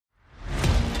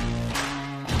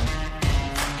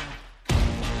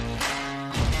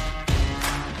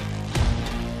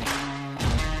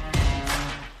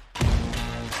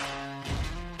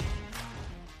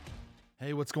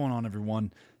What's going on,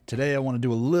 everyone? Today I want to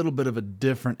do a little bit of a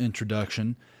different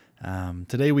introduction.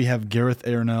 Today we have Gareth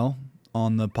Airnell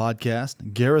on the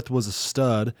podcast. Gareth was a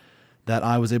stud that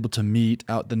I was able to meet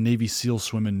out the Navy SEAL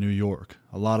swim in New York.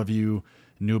 A lot of you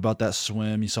knew about that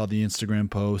swim. You saw the Instagram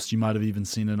post. You might have even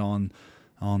seen it on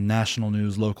national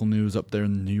news, local news up there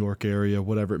in the New York area,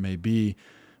 whatever it may be.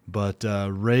 But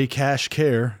Ray Cash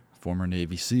Care, former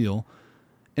Navy SEAL,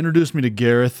 introduced me to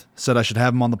Gareth, said I should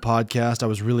have him on the podcast. I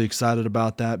was really excited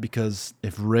about that because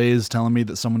if Ray is telling me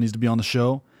that someone needs to be on the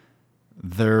show,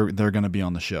 they're going to be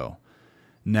on the show.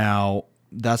 Now,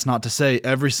 that's not to say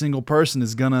every single person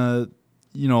is going to,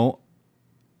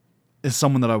 is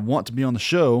someone that I want to be on the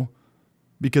show,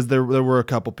 because there were a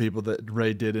couple people that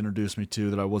Ray did introduce me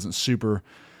to that I wasn't super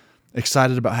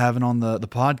excited about having on the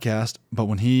podcast. But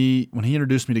when he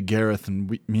introduced me to Gareth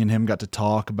and me and him got to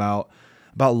talk about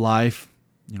life,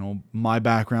 my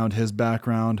background, his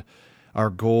background, our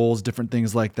goals, different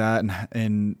things like that.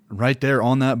 And right there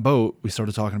on that boat, we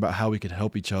started talking about how we could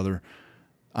help each other.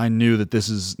 I knew that this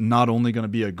is not only going to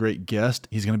be a great guest,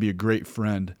 he's going to be a great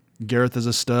friend. Gareth is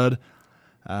a stud.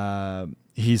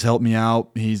 He's helped me out.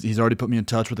 He's already put me in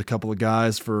touch with a couple of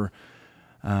guys for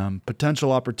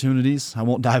potential opportunities. I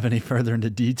won't dive any further into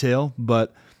detail,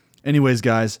 but anyways,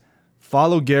 guys,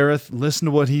 follow Gareth, listen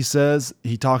to what he says.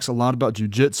 He talks a lot about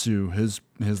jiu-jitsu, his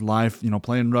life,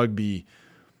 playing rugby,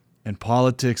 and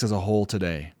politics as a whole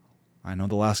today. I know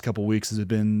the last couple of weeks has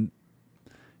been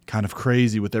kind of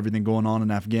crazy with everything going on in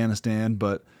Afghanistan,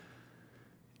 but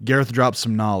Gareth drops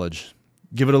some knowledge.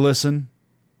 Give it a listen.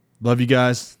 Love you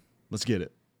guys. Let's get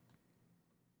it.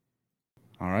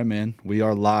 All right, man. We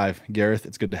are live. Gareth,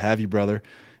 it's good to have you, brother.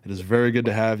 It is very good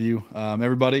to have you.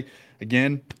 Everybody,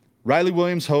 again, Riley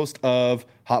Williams, host of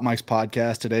Hot Mike's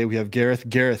podcast. Today we have Gareth.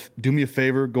 Gareth, do me a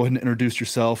favor. Go ahead and introduce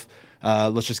yourself.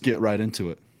 Let's just get right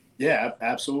into it. Yeah,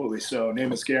 absolutely. So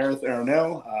name is Gareth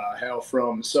Airnell, hail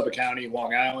from Suffolk County,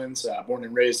 Long Island, born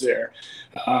and raised there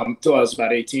till I was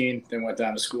about 18, then went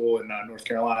down to school in North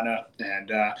Carolina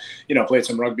and, played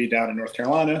some rugby down in North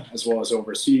Carolina as well as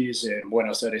overseas in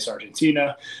Buenos Aires,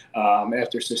 Argentina.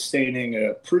 After sustaining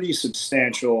a pretty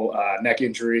substantial neck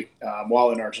injury while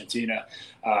in Argentina,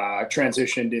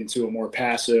 transitioned into a more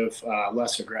passive,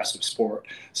 less aggressive sport.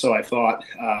 So I thought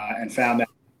and found that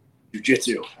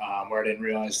jiu-jitsu, where I didn't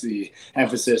realize the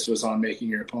emphasis was on making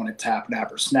your opponent tap,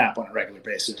 nap, or snap on a regular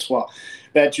basis. Well,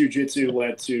 that jiu-jitsu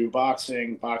led to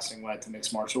boxing. Boxing led to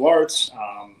mixed martial arts,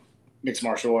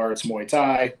 Muay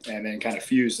Thai, and then kind of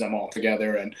fused them all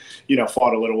together and,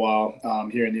 fought a little while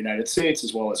here in the United States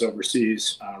as well as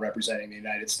overseas, representing the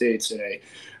United States in a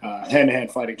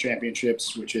hand-to-hand fighting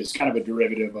championships, which is kind of a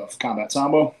derivative of combat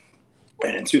sambo.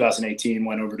 And in 2018,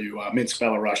 went over to Minsk,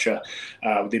 Belarus,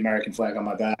 with the American flag on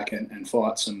my back and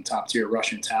fought some top-tier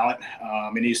Russian talent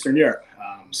in Eastern Europe.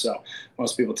 So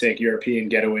most people take European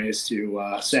getaways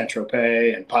to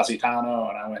Saint-Tropez and Positano,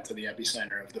 and I went to the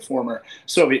epicenter of the former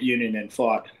Soviet Union and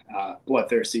fought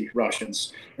bloodthirsty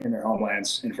Russians in their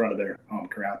homelands in front of their home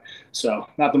crowd. So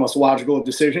not the most logical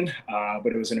decision,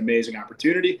 but it was an amazing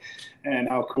opportunity. And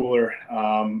how cooler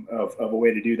of a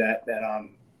way to do that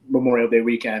Memorial Day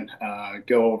weekend,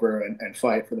 go over and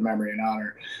fight for the memory and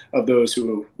honor of those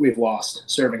who we've lost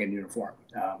serving in uniform.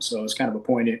 So it's kind of a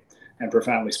poignant and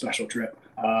profoundly special trip.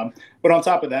 But on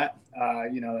top of that,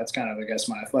 that's kind of, I guess,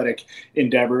 my athletic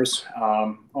endeavors.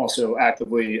 Also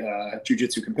actively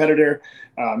jiu-jitsu competitor,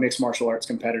 mixed martial arts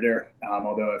competitor,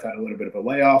 although I've had a little bit of a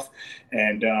layoff.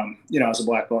 And, as a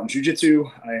black belt in jiu-jitsu,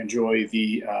 I enjoy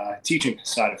the teaching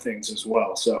side of things as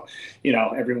well. So,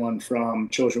 everyone from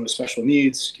children with special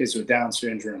needs, kids with Down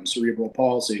syndrome, cerebral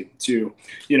palsy, to,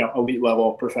 elite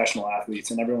level professional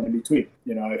athletes and everyone in between.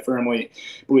 I firmly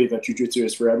believe that jiu-jitsu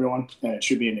is for everyone, and it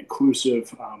should be an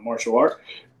inclusive martial art.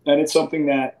 And it's something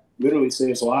that literally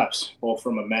saves lives, both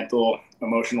from a mental,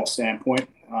 emotional standpoint,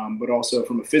 but also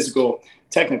from a physical,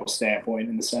 technical standpoint,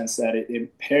 in the sense that it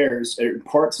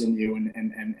imparts in you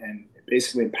and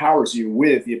basically empowers you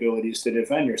with the abilities to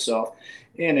defend yourself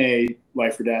in a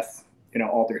life or death,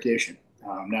 altercation.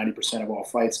 90% of all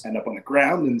fights end up on the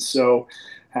ground. And so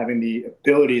having the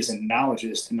abilities and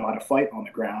knowledges to know how to fight on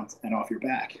the ground and off your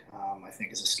back, I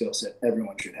think is a skill set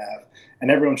everyone should have and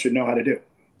everyone should know how to do.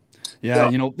 Yeah,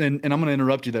 and I'm going to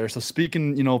interrupt you there. So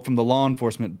speaking, from the law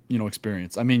enforcement,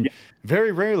 experience, I mean,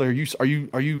 very rarely are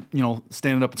you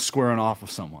standing up and squaring off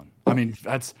with someone. I mean,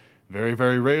 that's Very,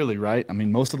 very rarely, right? I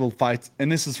mean, most of the fights,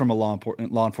 and this is from a law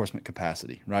enforcement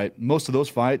capacity, right? Most of those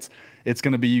fights, it's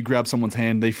going to be you grab someone's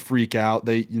hand, they freak out,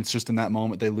 it's just in that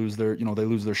moment they lose their, they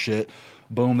lose their shit.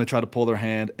 Boom, they try to pull their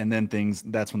hand, and then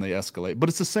that's when they escalate. But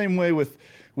it's the same way with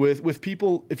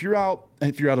people. If you're out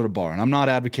at a bar, and I'm not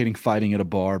advocating fighting at a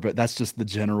bar, but that's just the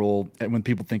general. When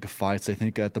people think of fights, they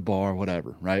think at the bar,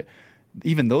 whatever, right?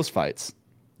 Even those fights,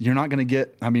 you're not going to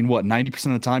get, I mean, what, 90%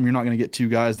 of the time, you're not going to get two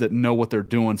guys that know what they're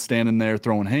doing standing there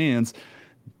throwing hands.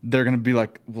 They're going to be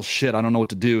like, well, shit, I don't know what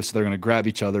to do. So they're going to grab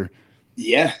each other.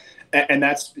 Yeah. And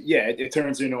that's, yeah, it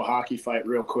turns into a hockey fight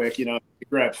real quick. You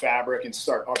grab fabric and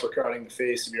start uppercutting the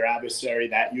face of your adversary.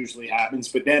 That usually happens.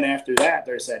 But then after that,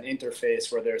 there's that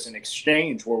interface where there's an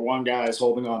exchange where one guy is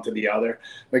holding on to the other.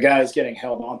 The guy is getting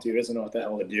held on to doesn't know what the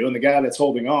hell to do. And the guy that's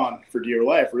holding on for dear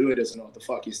life really doesn't know what the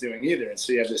fuck he's doing either. And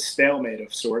so you have this stalemate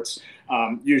of sorts.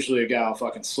 Usually a guy will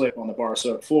fucking slip on the bar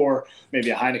soap floor, maybe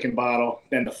a Heineken bottle,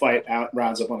 then the fight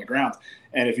rounds up on the ground.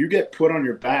 And if you get put on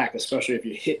your back, especially if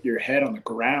you hit your head on the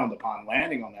ground upon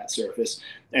landing on that surface,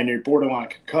 and you're borderline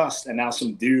concussed, and now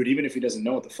some dude, even if he doesn't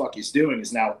know what the fuck he's doing,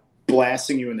 is now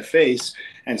blasting you in the face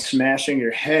and smashing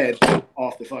your head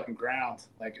off the fucking ground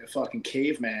like a fucking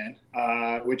caveman,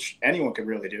 which anyone could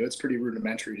really do. It's pretty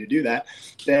rudimentary to do that.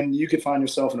 Then you could find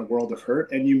yourself in a world of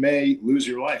hurt, and you may lose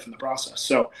your life in the process.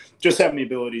 So just having the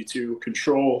ability to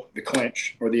control the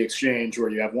clinch or the exchange where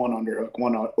you have one underhook,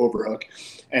 one overhook,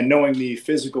 and knowing the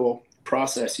physical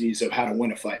processes of how to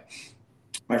win a fight.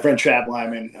 My friend Chad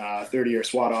Lyman, 30-year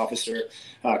SWAT officer,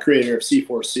 creator of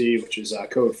C4C, which is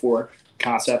Code 4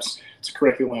 Concepts. It's a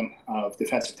curriculum of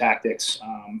defensive tactics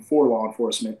for law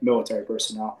enforcement, military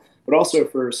personnel, but also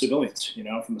for civilians,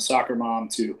 from the soccer mom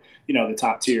to, the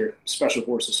top tier special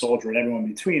forces soldier and everyone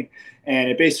in between. And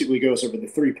it basically goes over the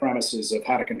three premises of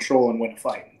how to control and win a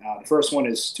fight. The first one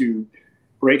is to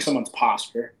break someone's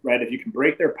posture, right? If you can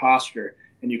break their posture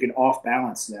and you can off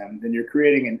balance them, then you're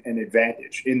creating an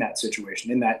advantage in that situation,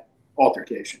 in that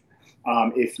altercation.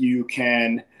 If you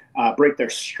can break their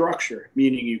structure,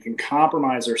 meaning you can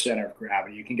compromise their center of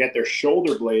gravity, you can get their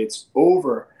shoulder blades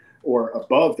over or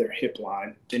above their hip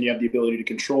line, then you have the ability to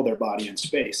control their body in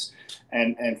space.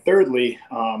 And thirdly,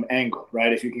 angle,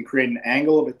 right? If you can create an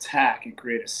angle of attack and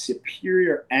create a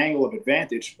superior angle of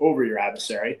advantage over your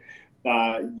adversary,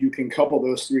 you can couple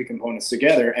those three components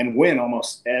together and win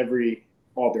almost every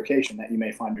altercation that you may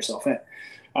find yourself in.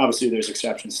 Obviously, there's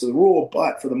exceptions to the rule,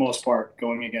 but for the most part,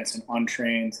 going against an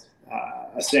untrained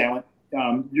assailant,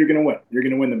 you're going to win. You're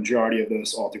going to win the majority of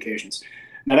those altercations.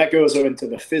 Now, that goes into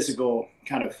the physical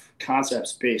kind of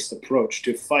concepts-based approach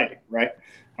to fighting, right?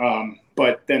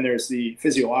 But then there's the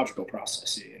physiological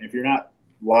process. And if you're not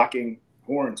locking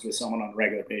horns with someone on a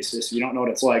regular basis, you don't know what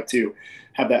it's like to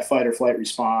have that fight or flight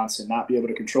response and not be able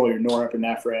to control your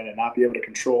norepinephrine and not be able to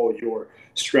control your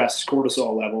stress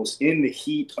cortisol levels in the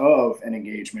heat of an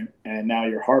engagement. And now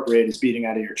your heart rate is beating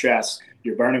out of your chest.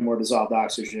 You're burning more dissolved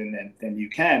oxygen than you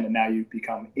can. And now you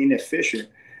become inefficient.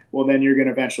 Well, then you're going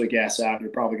to eventually gas out. You're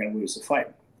probably going to lose the fight.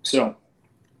 So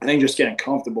I think just getting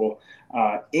comfortable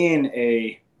in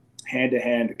a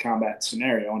hand-to-hand combat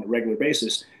scenario on a regular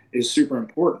basis is super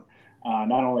important.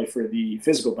 Not only for the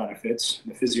physical benefits,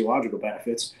 the physiological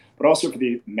benefits, but also for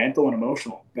the mental and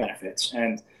emotional benefits.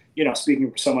 And, speaking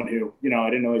for someone who, I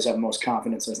didn't always have the most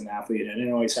confidence as an athlete. I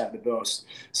didn't always have the most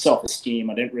self-esteem.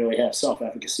 I didn't really have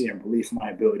self-efficacy and belief in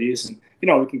my abilities. And,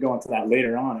 we can go into that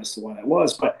later on as to why that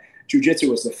was. But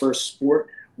jiu-jitsu was the first sport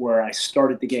where I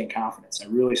started to gain confidence. I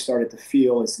really started to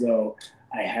feel as though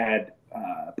I had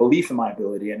belief in my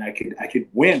ability and I could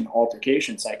win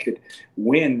altercations. I could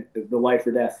win the life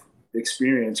or death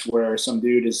experience where some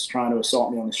dude is trying to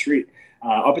assault me on the street.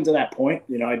 Up until that point,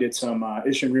 I did some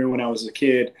Ishinryu when I was a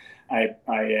kid. I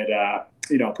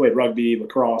had, played rugby,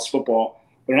 lacrosse, football.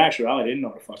 But in actuality, I didn't know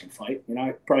how to fucking fight.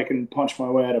 I probably couldn't punch my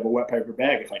way out of a wet paper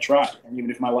bag if I tried. And even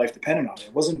if my life depended on it.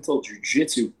 It wasn't until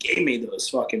jiu-jitsu gave me those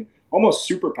fucking almost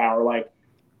superpower-like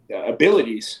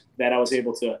abilities that I was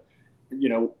able to,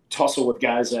 tussle with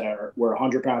guys that were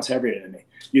 100 pounds heavier than me.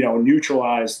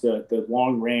 Neutralize the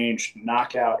long-range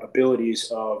knockout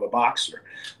abilities of a boxer,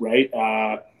 right?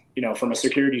 From a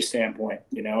security standpoint,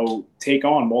 take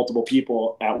on multiple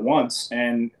people at once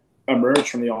and emerge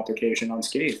from the altercation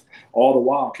unscathed, all the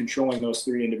while controlling those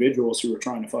three individuals who were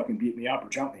trying to fucking beat me up or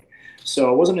jump me.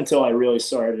 So it wasn't until I really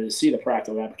started to see the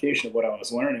practical application of what I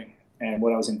was learning and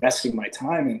what I was investing my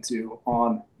time into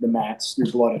on the mats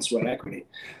through blood and sweat equity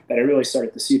that I really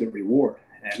started to see the reward.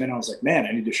 And then I was like, man,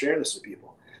 I need to share this with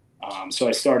people. So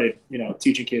I started,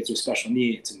 teaching kids with special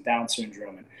needs and Down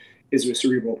syndrome and kids with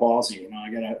cerebral palsy.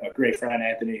 I got a great friend,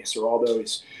 Anthony Seraldo.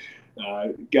 He's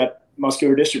got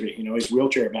muscular dystrophy. He's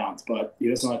wheelchair bound, but he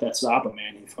doesn't let that stop him,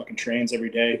 man. He fucking trains every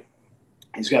day.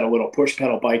 He's got a little push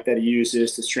pedal bike that he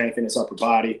uses to strengthen his upper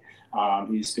body.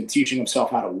 He's been teaching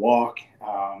himself how to walk,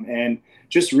 and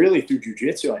just really through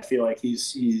jujitsu, I feel like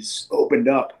he's opened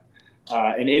up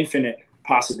an infinite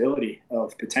possibility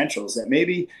of potentials that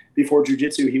maybe before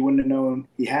jujitsu he wouldn't have known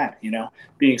he had.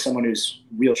 Being someone who's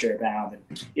wheelchair bound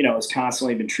and has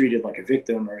constantly been treated like a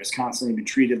victim, or has constantly been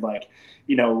treated like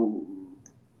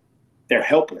they're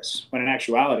helpless. When in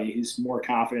actuality, he's more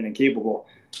confident and capable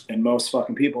than most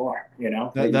fucking people are.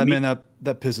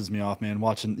 That pisses me off, man.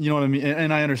 Watching, you know what I mean,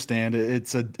 and I understand it.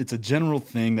 It's a general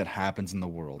thing that happens in the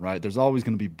world, right? There's always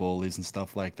going to be bullies and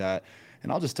stuff like that.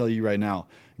 And I'll just tell you right now,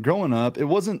 growing up, it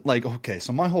wasn't like, okay,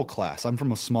 so my whole class, I'm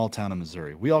from a small town in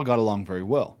Missouri. We all got along very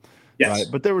well, yes. Right?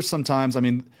 But there were some times, I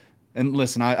mean, and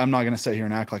listen, I'm not going to sit here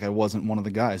and act like I wasn't one of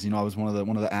the guys. I was one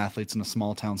of the athletes in a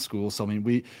small town school. So I mean,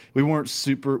 we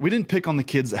didn't pick on the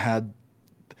kids that had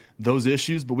those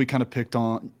issues, but we kind of picked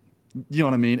on, you know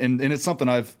what I mean? And it's something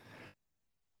I've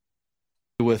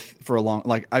with for a long,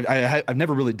 like I've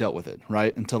never really dealt with it,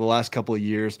 right? Until the last couple of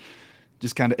years,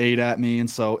 just kind of ate at me. And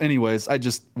so anyways,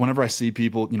 whenever I see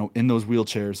people, in those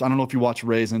wheelchairs, I don't know if you watch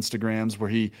Ray's Instagrams where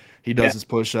he does his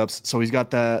push-ups. So he's got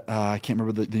that, I can't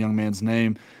remember the young man's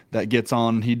name that gets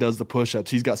on and he does the push-ups.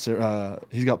 He's got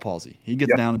palsy. He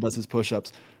gets down and does his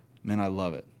push-ups. Man, I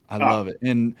love it. I love it.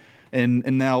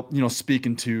 And now,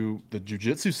 speaking to the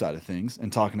jiu-jitsu side of things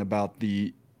and talking about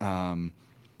the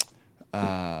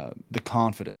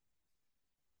confidence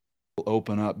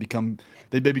open up,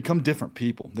 they become different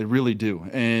people. They really do.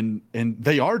 And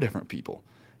they are different people.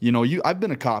 I've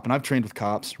been a cop and I've trained with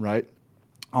cops, right?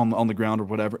 On the ground or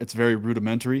whatever. It's very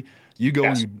rudimentary. You go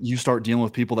and you start dealing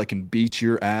with people that can beat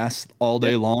your ass all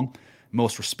day long.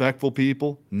 Most respectful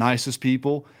people, nicest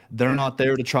people. They're not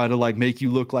there to try to like make you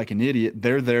look like an idiot.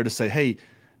 They're there to say, hey,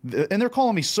 and they're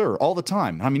calling me sir all the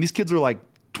time. I mean, these kids are like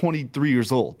 23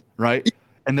 years old, right?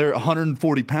 And they're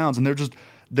 140 pounds and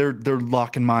they're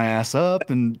locking my ass up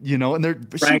and and they're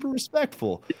super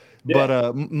respectful.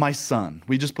 But my son,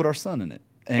 we just put our son in it,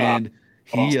 and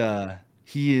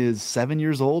he is 7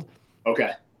 years old.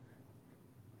 Okay.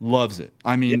 Loves it.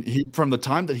 I mean, he from the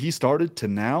time that he started to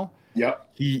now,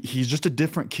 he's just a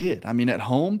different kid. I mean, at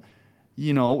home,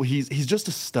 he's just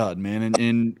a stud, man.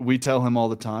 And we tell him all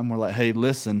the time, we're like, hey,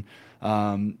 listen,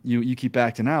 you keep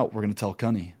acting out, we're gonna tell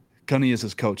Cunny. Cunny is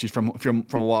his coach. He's from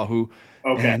Wahoo.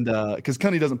 Okay. And because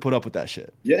Cunny doesn't put up with that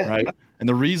shit. Yeah. Right. And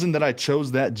the reason that I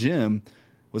chose that gym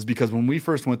was because when we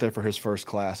first went there for his first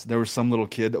class, there was some little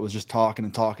kid that was just talking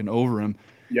over him.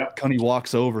 Yep. Cunny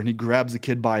walks over and he grabs the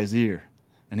kid by his ear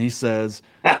and he says,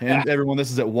 and everyone, this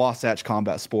is at Wasatch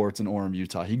Combat Sports in Orem,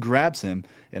 Utah. He grabs him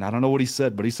and I don't know what he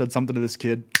said, but he said something to this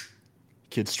kid.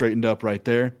 Kid straightened up right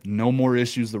there. No more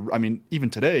issues. I mean, even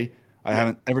today, I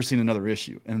haven't ever seen another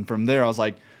issue. And from there, I was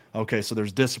like, okay, so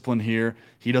there's discipline here.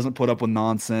 He doesn't put up with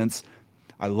nonsense.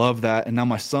 I love that. And now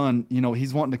my son,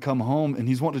 he's wanting to come home and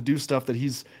he's wanting to do stuff that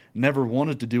he's never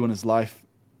wanted to do in his life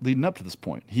leading up to this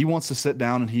point. He wants to sit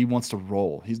down and he wants to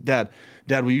roll. He's, Dad,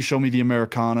 will you show me the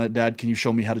Americana? Dad, can you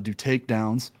show me how to do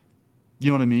takedowns?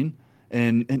 You know what I mean?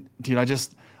 And dude,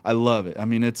 I love it. I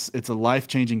mean, it's a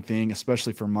life-changing thing,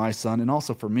 especially for my son and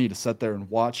also for me to sit there and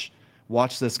watch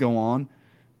this go on.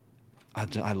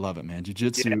 I love it, man.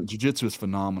 Jiu-jitsu is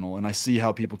phenomenal, and I see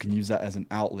how people can use that as an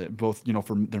outlet, both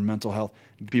for their mental health,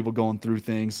 people going through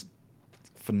things.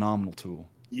 Phenomenal tool.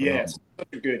 Yeah, it's such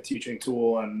a good teaching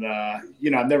tool, and I've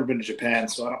never been to Japan,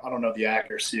 so I don't know the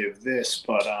accuracy of this,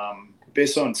 but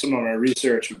based on some of my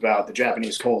research about the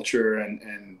Japanese culture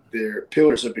and their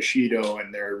pillars of Bushido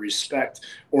and their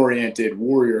respect-oriented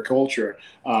warrior culture,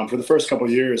 for the first couple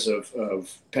of years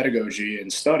of pedagogy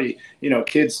and study,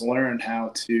 kids learn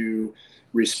how to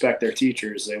respect their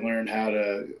teachers. They learn how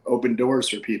to open doors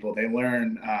for people. They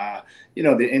learn,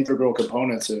 the integral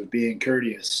components of being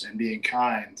courteous and being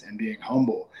kind and being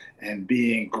humble and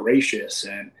being gracious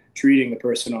and treating the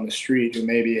person on the street who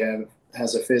maybe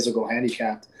has a physical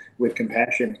handicap with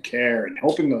compassion and care and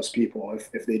helping those people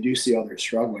if they do see others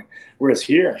struggling. Whereas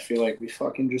here, I feel like we're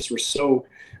so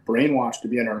brainwashed to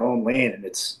be in our own lane, and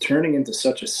it's turning into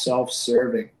such a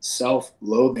self-serving,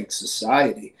 self-loathing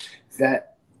society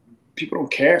that people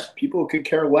don't care. People could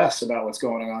care less about what's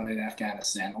going on in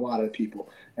Afghanistan, a lot of people,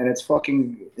 and it's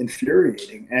fucking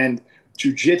infuriating. And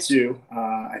jiu-jitsu,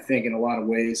 I think in a lot of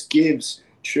ways, gives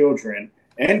children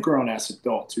and grown-ass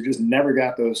adults who just never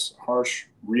got those harsh,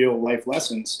 real-life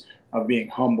lessons of being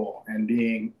humble and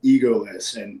being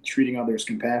egoless and treating others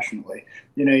compassionately.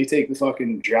 You take the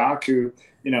fucking jock who,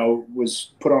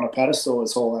 was put on a pedestal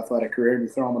his whole athletic career, and you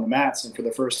throw him on the mats, and for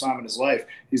the first time in his life,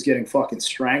 he's getting fucking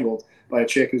strangled by a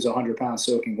chick who's 100 pounds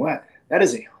soaking wet. That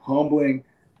is a humbling,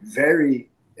 very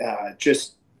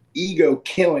just ego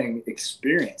killing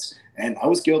experience. And I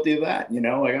was guilty of that.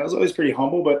 Like I was always pretty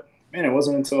humble, but man, it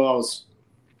wasn't until I was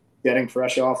getting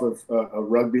fresh off of a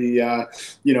rugby,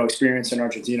 experience in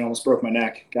Argentina, almost broke my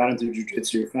neck, got into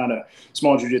jiu-jitsu, found a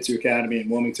small jiu-jitsu academy in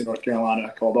Wilmington, North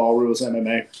Carolina called All Rules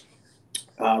MMA,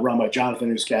 run by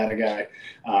Jonathan Uscada guy,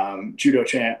 judo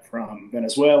champ from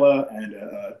Venezuela, and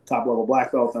a top-level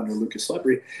black belt under Lucas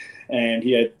Lepri. And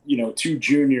he had, 2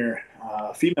 junior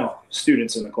female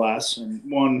students in the class, and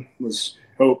one was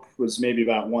Hope was maybe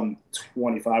about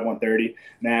 125, 130.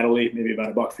 Natalie, maybe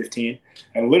about $115.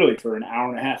 And literally for an hour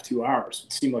and a half, 2 hours,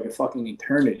 it seemed like a fucking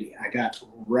eternity. I got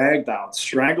ragged out,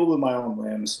 strangled with my own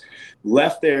limbs,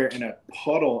 left there in a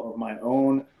puddle of my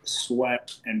own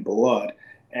sweat and blood.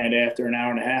 And after an hour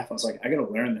and a half, I was like, I got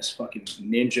to learn this fucking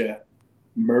ninja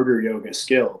murder yoga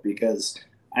skill because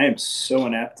I am so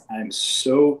inept. I'm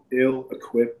so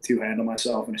ill-equipped to handle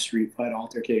myself in a street fight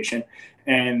altercation.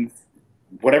 And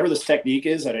whatever this technique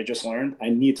is that I just learned, I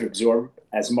need to absorb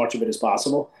as much of it as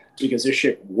possible because this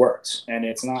shit works. And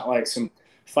it's not like some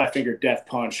 5-finger death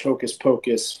punch, hocus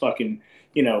pocus, fucking,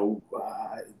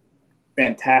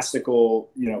 fantastical,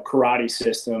 karate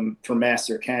system from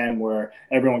Master Ken where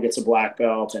everyone gets a black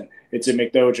belt and it's a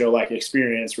McDojo like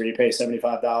experience where you pay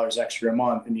 $75 extra a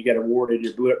month and you get awarded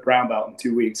your brown belt in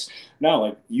 2 weeks. No,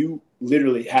 like you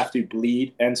literally have to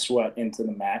bleed and sweat into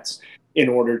the mats in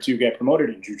order to get promoted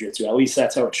in jiu-jitsu. At least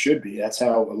that's how it should be. That's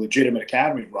how a legitimate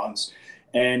academy runs.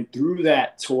 And through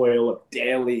that toil of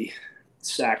daily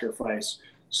sacrifice,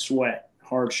 sweat,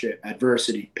 hardship,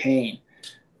 adversity, pain,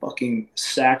 fucking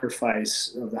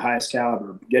sacrifice of the highest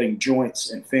caliber, getting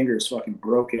joints and fingers fucking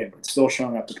broken, but still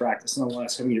showing up to practice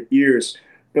nonetheless, having your ears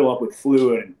fill up with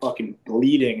fluid and fucking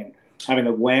bleeding and having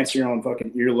to lance your own fucking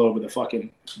earlobe with a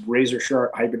fucking razor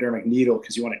sharp hypodermic needle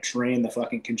because you want to drain the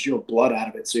fucking congealed blood out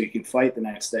of it so you can fight the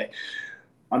next day.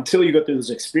 Until you go through those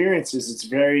experiences, it's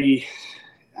very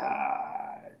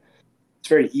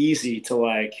easy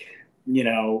to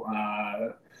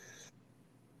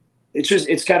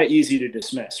it's kind of easy to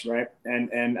dismiss, right?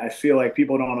 And I feel like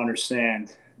people don't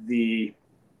understand the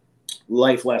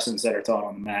life lessons that are taught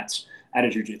on the mats at a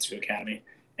jiu-jitsu academy.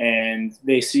 And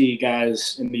they see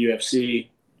guys in the UFC,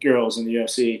 girls in the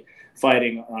UFC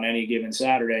fighting on any given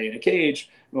Saturday in a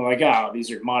cage. They're like, oh, these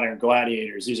are modern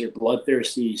gladiators. These are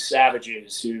bloodthirsty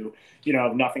savages who,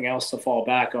 have nothing else to fall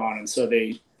back on. And so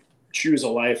they choose a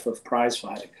life of prize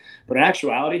fighting. But in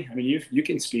actuality, I mean, you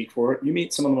can speak for it. You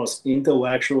meet some of the most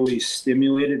intellectually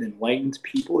stimulated, enlightened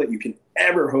people that you can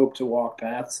ever hope to walk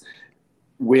paths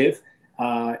with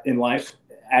in life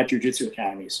at jiu-jitsu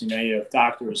academies. You have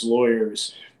doctors,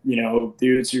 lawyers,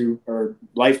 dudes who are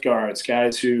lifeguards,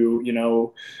 guys who,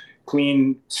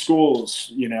 clean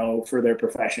schools, for their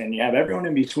profession. You have everyone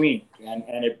in between,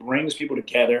 and it brings people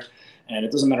together. And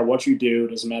it doesn't matter what you do. It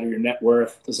doesn't matter your net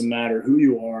worth. It doesn't matter who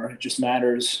you are. It just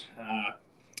matters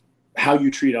how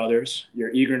you treat others, your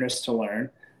eagerness to learn,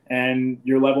 and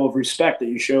your level of respect that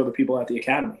you show the people at the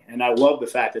academy. And I love the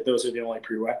fact that those are the only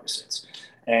prerequisites.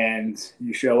 And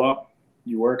you show up,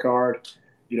 you work hard,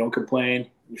 you don't complain,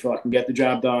 you fucking get the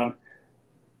job done,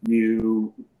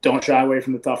 you don't shy away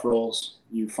from the tough roles,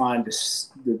 you find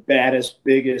the baddest,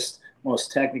 biggest,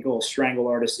 most technical strangle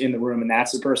artist in the room, and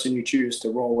that's the person you choose to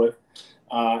roll with.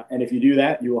 And if you do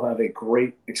that, you will have a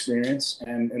great experience,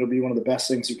 and it'll be one of the best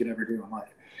things you could ever do in life.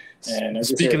 And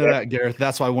speaking of that, Gareth,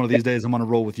 that's why one of these days I'm gonna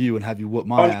roll with you and have you whoop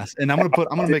my ass, and I'm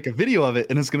gonna make a video of it,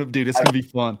 and it's gonna be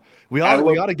fun. We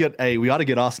ought to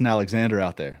get Austin Alexander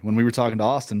out there. When we were talking to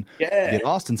Austin, get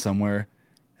Austin somewhere,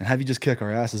 and have you just kick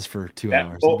our asses for 2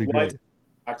 hours. That'd be great.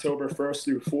 October 1st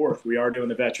through 4th, we are doing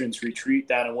the Veterans Retreat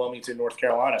down in Wilmington, North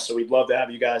Carolina. So we'd love to have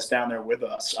you guys down there with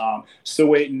us. Still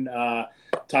waiting.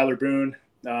 Tyler Boone,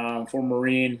 former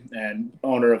Marine and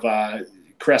owner of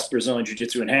Crest Brazilian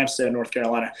Jiu-Jitsu in Hampstead, North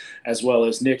Carolina, as well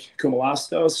as Nick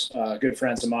Kumalastos, good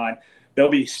friends of mine. They'll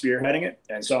be spearheading it.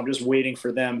 And so I'm just waiting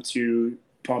for them to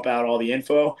pump out all the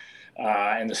info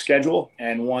and the schedule.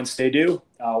 And once they do,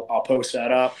 I'll post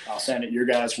that up. I'll send it your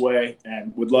guys' way,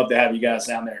 and would love to have you guys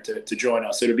down there to join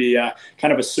us. It'll be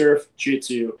kind of a surf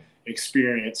jitsu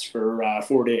experience for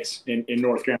 4 days in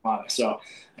North Carolina. So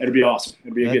it'll be awesome.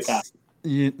 It'll be a good time.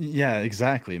 Yeah,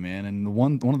 exactly, man. And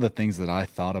one of the things that I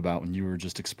thought about when you were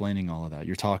just explaining all of that,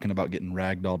 you're talking about getting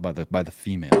ragdolled by the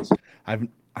females. I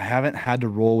haven't had to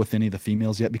roll with any of the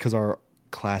females yet because our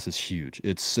class is huge.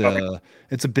 It's Okay.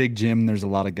 it's a big gym. There's a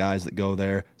lot of guys that go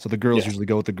there. So the girls Yeah. usually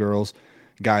go with the girls,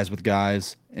 guys with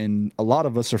guys, and a lot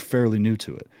of us are fairly new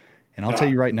to it. And I'll tell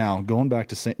Uh, you right now, going back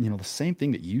to the same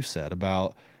thing that you said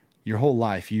about your whole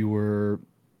life, you were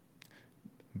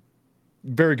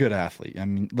very good athlete. I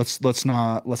mean, let's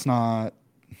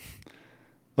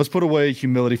put away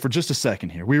humility for just a second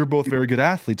here. We were both very good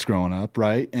athletes growing up,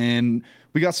 right? And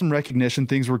we got some recognition.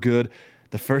 Things were good.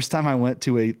 The first time I went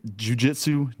to a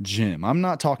jujitsu gym, I'm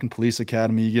not talking police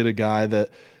academy. You get a guy that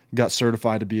got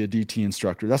certified to be a DT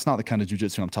instructor. That's not the kind of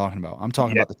jujitsu I'm talking about. I'm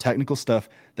talking yeah. about the technical stuff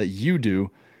that you do,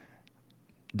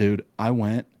 dude. I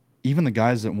went, even the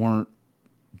guys that weren't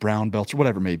brown belts or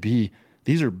whatever it may be,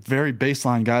 these are very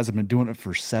baseline guys that have been doing it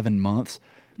for 7 months.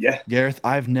 Yeah. Gareth,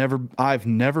 I've never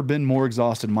been more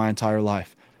exhausted in my entire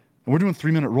life. And we're doing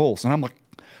 3-minute rolls, and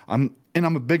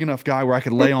I'm a big enough guy where I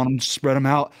could lay on them, spread them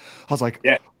out. I was like,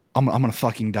 Yeah. I'm gonna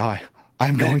fucking die.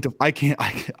 I'm going to. I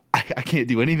can't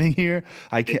do anything here.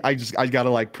 I can't. I gotta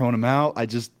like prone them out.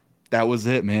 That was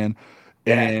it, man.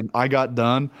 Yeah. And I got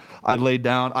done. I laid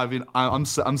down. I mean, I'm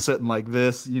sitting like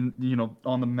this,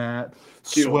 on the mat,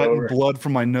 Keeled sweating, over. blood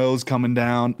from my nose coming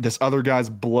down. This other guy's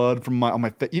blood from my on my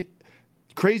face.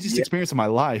 Craziest Yeah. experience of my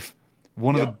life.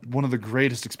 One of Yeah. the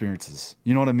greatest experiences.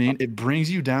 You know what I mean? It brings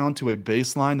you down to a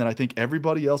baseline that I think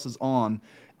everybody else is on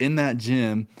in that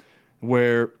gym,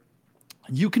 where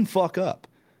you can fuck up.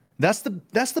 That's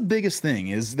the biggest thing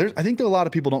is I think that a lot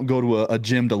of people don't go to a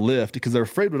gym to lift because they're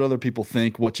afraid what other people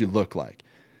think what you look like.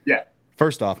 Yeah.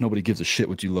 First off, nobody gives a shit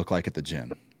what you look like at the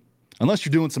gym. Unless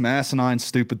you're doing some asinine,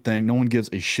 stupid thing, no one gives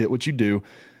a shit what you do.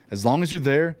 As long as you're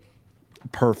there,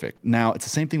 perfect. Now, it's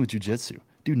the same thing with jujitsu.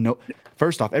 Dude, no.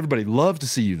 First off, everybody loves to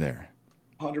see you there.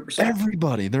 100%.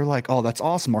 Everybody, they're like, "Oh, that's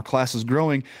awesome. Our class is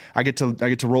growing. I get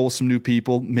to roll with some new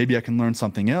people. Maybe I can learn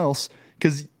something else."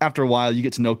 Because after a while, you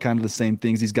get to know kind of the same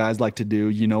things these guys like to do.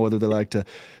 You know, whether they like to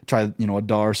try, a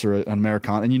Darce or an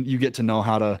Americana, and you get to know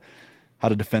how to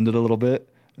defend it a little bit.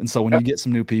 And so when Yeah. you get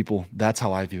some new people, that's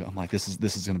how I view it. I'm like, this is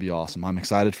going to be awesome. I'm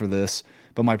excited for this.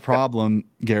 But my problem,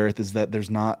 Gareth, is that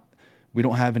we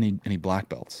don't have any black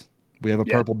belts. We have a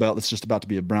Yeah. purple belt that's just about to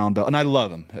be a brown belt, and I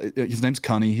love him. His name's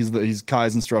Cunny. He's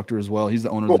Kai's instructor as well. He's the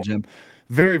owner of the Cool. gym.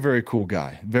 Very, very cool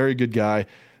guy. Very good guy.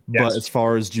 But Yes. as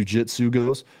far as jujitsu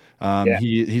goes, Yeah.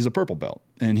 he's a purple belt,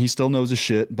 and he still knows his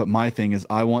shit. But my thing is,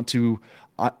 I want to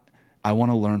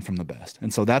learn from the best,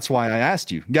 and so that's why I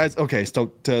asked you guys. Okay, so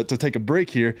to take a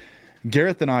break here,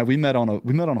 Gareth and I we met on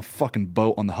a fucking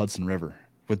boat on the Hudson River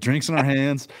with drinks in our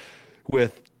hands.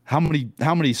 With how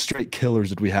many straight killers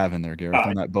did we have in there, Gareth, Uh,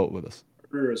 on that boat with us?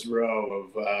 Brewers Row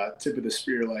of tip of the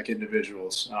spear like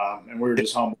individuals, and we were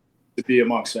just humbled to be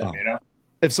amongst them. Oh. You know.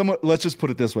 If someone, let's just put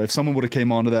it this way, if someone would have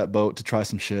came onto that boat to try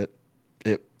some shit,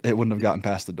 it wouldn't have gotten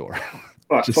past the door.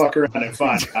 Just Fuck around and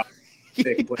find out.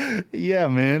 Take a place. yeah,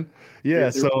 man. Yeah.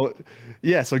 So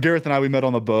Gareth and I, we met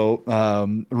on the boat.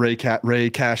 Ray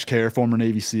Cash Care, former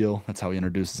Navy SEAL. That's how he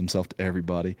introduces himself to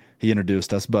everybody. He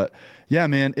introduced us. But yeah,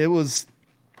 man, it's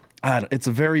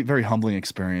a very, very humbling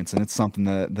experience, and it's something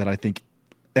that I think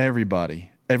everybody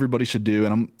should do.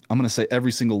 And I'm going to say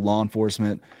every single law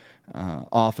enforcement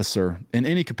officer in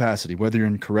any capacity, whether you're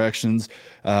in corrections,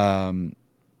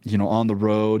 on the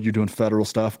road, you're doing federal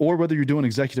stuff, or whether you're doing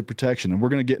executive protection. And we're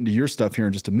going to get into your stuff here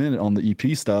in just a minute on the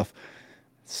EP stuff.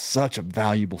 Such a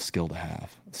valuable skill to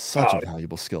have. Such a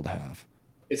valuable skill to have.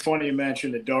 It's funny you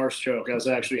mentioned the Darce choke. I was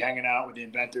actually hanging out with the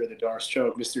inventor of the Darce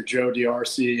choke, Mr. Joe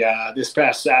D'Arcy, this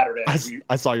past Saturday.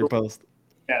 I saw your post.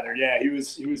 Together. Yeah, he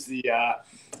was the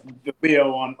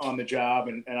Leo on the job,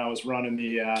 and I was running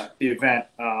the event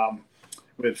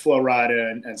with Flo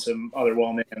Rida and some other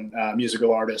well-known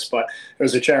musical artists. But it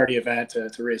was a charity event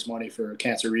to raise money for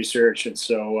cancer research, and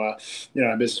so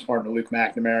my business partner Luke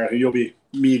McNamara, who you'll be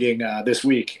meeting this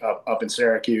week up in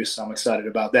Syracuse. So I'm excited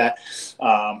about that.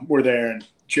 We're there, and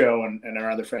Joe and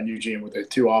our other friend Eugene with the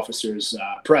two officers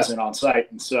present on site,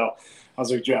 and so I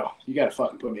was like, Joe, you got to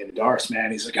fucking put me in the Darce,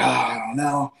 man. He's like, I don't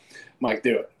know. I'm like,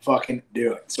 do it. Fucking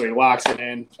do it. So he locks it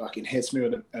in, fucking hits me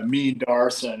with a mean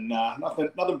Darce, and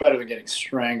nothing better than getting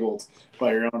strangled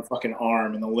by your own fucking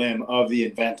arm and the limb of the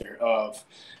inventor of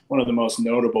one of the most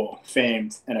notable,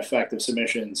 famed, and effective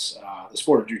submissions the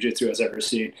sport of jiu-jitsu has ever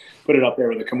seen. Put it up there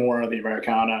with the Kimura, the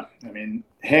Americana. I mean,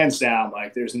 hands down,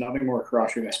 like there's nothing more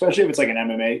crushing, especially if it's like an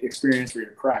MMA experience where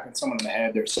you're cracking someone in the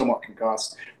head. They're somewhat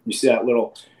concussed. You see that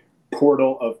little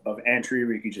portal of entry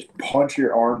where you can just punch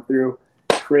your arm through,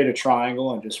 create a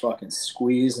triangle, and just fucking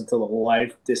squeeze until the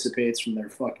life dissipates from their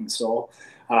fucking soul.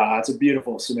 It's a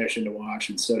beautiful submission to watch.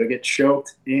 And so to get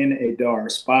choked in a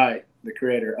Darce by the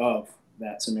creator of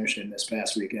that submission this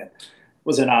past weekend,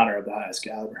 was an honor of the highest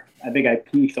caliber. I think I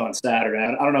peaked on Saturday.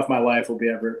 I don't know if my life will be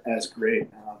ever as great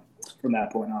from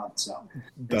that point on. So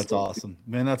That's awesome,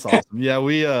 man. That's awesome.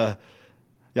 Yeah,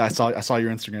 yeah, I saw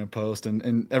your Instagram post,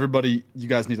 and everybody, you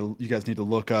guys need to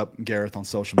look up Gareth on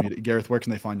social media. Gareth, where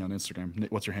can they find you on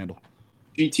Instagram? What's your handle?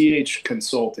 GTH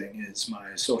Consulting is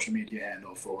my social media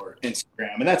handle for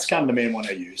Instagram, and that's kind of the main one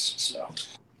I use. So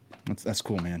That's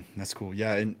cool, man. That's cool.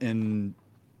 Yeah, and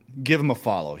give him a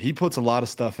follow. He puts a lot of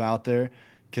stuff out there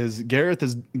because Gareth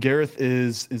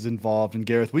is involved, and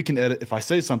Gareth, we can edit. If I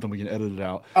say something, we can edit it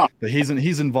out. oh, But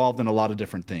he's involved in a lot of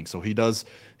different things. So he does.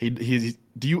 He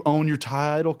do you own your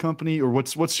title company, or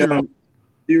what's yeah, your?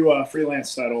 do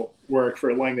freelance title work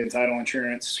for Langdon Title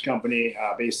Insurance Company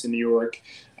based in New York.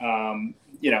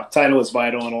 Title is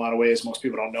vital in a lot of ways. Most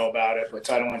people don't know about it, but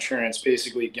title insurance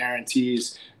basically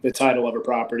guarantees the title of a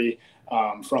property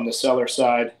from the seller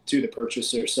side to the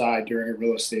purchaser side during a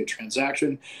real estate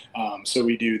transaction. So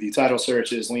we do the title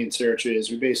searches, lien searches.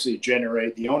 We basically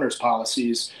generate the owner's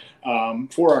policies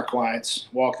for our clients,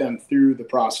 walk them through the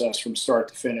process from start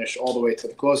to finish, all the way to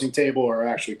the closing table, or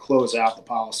actually close out the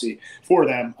policy for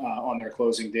them on their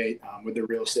closing date with their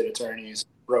real estate attorneys,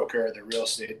 broker, their real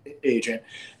estate agent.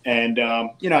 And,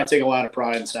 I take a lot of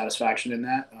pride and satisfaction in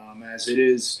that, as it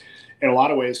is in a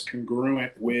lot of ways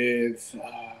congruent with,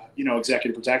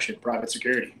 executive protection, private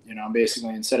security. I'm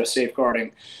basically, instead of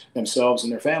safeguarding themselves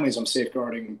and their families, I'm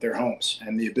safeguarding their homes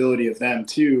and the ability of them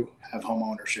to have home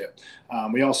ownership.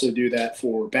 We also do that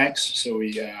for banks. So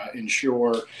we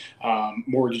insure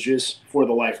mortgages for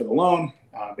the life of the loan,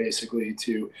 basically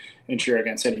to insure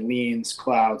against any liens,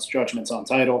 clouds, judgments on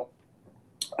title.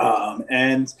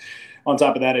 And on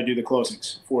top of that, I do the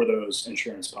closings for those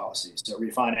insurance policies. So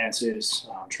refinances,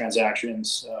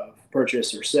 transactions of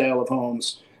purchase or sale of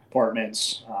homes,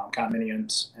 apartments,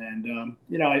 condominiums, and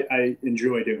I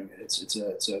enjoy doing it.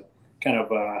 It's a kind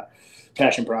of a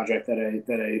passion project that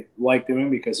I like doing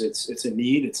because it's a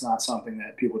need. It's not something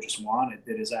that people just want.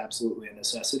 It is absolutely a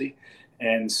necessity,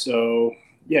 and so.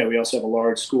 Yeah, we also have a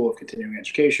large school of continuing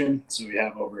education. So we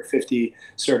have over 50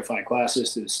 certified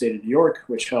classes through the state of New York,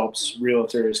 which helps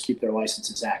realtors keep their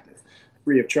licenses active,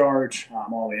 free of charge.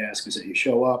 All we ask is that you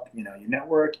show up, you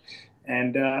network,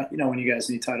 and when you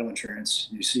guys need title insurance,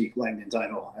 you seek Langdon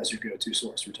Title as your go-to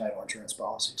source for title insurance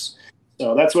policies.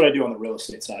 So that's what I do on the real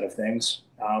estate side of things.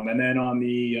 And then on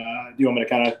the, do you want me to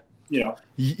kind of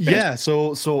Yeah,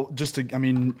 so just to, I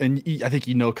mean, and I think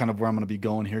kind of where I'm going to be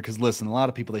going here, because listen, a lot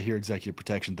of people that hear executive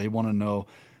protection, they want to know,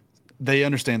 they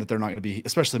understand that they're not going to be,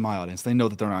 especially my audience, they know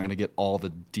that they're not going to get all the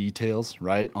details,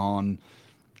 right, on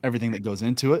everything that goes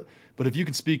into it. But if you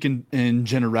could speak in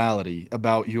generality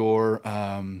about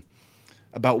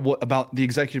about the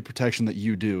executive protection that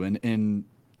you do, and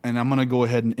I'm going to go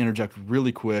ahead and interject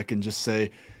really quick and just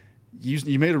say,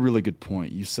 you made a really good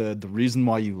point. You said the reason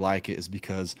why you like it is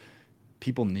because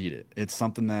people need it. It's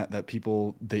something that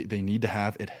people they need to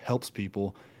have. It helps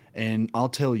people. And I'll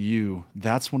tell you,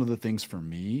 that's one of the things for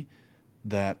me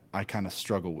that I kind of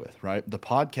struggle with, right? The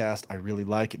podcast, I really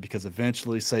like it because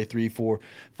eventually, say 3, 4,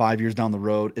 5 years down the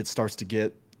road, it starts to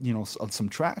get, some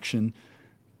traction.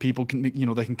 People can,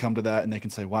 they can come to that and they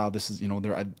can say, wow, this is,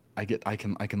 I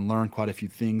can learn quite a few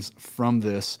things from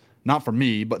this. Not from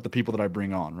me, but the people that I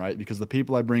bring on, right? Because the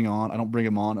people I bring on, I don't bring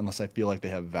them on unless I feel like they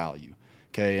have value.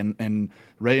 Okay. And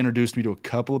Ray introduced me to a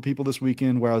couple of people this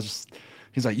weekend where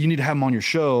he's like, you need to have them on your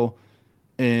show.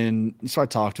 And so I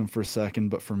talked to him for a second,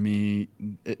 but for me,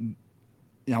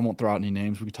 I won't throw out any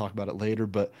names. We can talk about it later,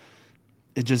 but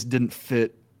it just didn't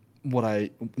fit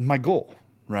my goal,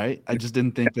 right? I just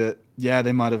didn't think that, yeah,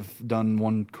 they might have done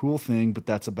one cool thing, but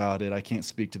that's about it. I can't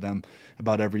speak to them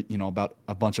about about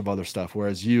a bunch of other stuff.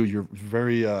 Whereas you're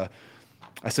very, I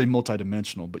say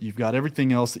multidimensional, but you've got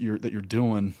everything else that you're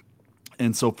doing.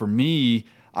 And so for me,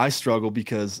 I struggle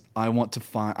because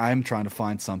I'm trying to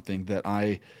find something that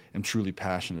I am truly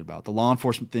passionate about. The law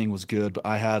enforcement thing was good, but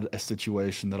I had a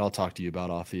situation that I'll talk to you about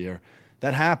off the air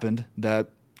that happened that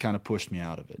kind of pushed me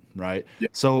out of it. Right. Yeah.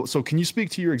 So can you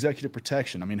speak to your executive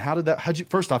protection? I mean, how'd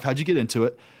you get into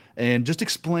it, and just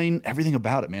explain everything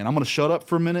about it, man? I'm going to shut up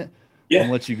for a minute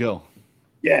and let you go.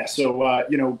 Yeah. So,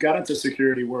 got into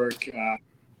security work,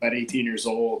 at 18 years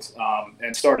old,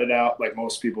 and started out like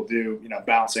most people do,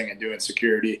 bouncing and doing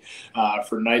security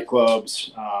for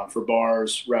nightclubs, for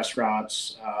bars,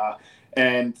 restaurants,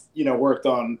 and worked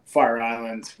on Fire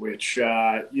Island, which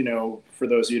for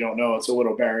those of you who don't know, it's a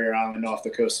little barrier island off the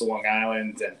coast of Long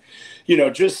Island,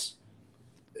 and just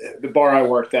the bar I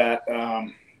worked at.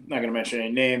 Not going to mention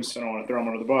any names. I don't want to throw them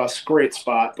under the bus. Great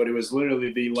spot, but it was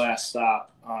literally the last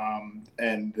stop,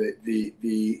 and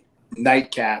the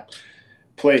nightcap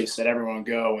place that everyone would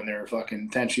go when they were fucking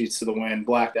 10 sheets to the wind,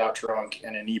 blacked out, drunk,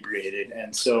 and inebriated.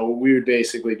 And so we would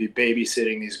basically be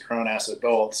babysitting these grown ass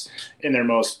adults in their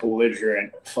most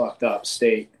belligerent, fucked up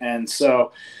state. And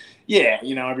so, yeah,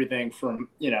 everything from,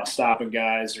 stopping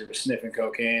guys or sniffing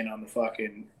cocaine on the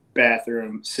fucking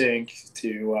bathroom sink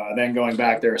to then going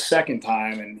back there a second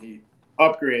time, and he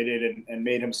upgraded and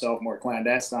made himself more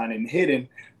clandestine and hidden.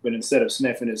 But instead of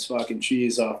sniffing his fucking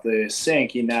cheese off the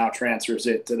sink, he now transfers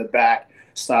it to the back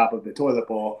stop of the toilet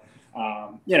bowl.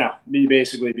 Me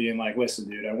basically being like, listen,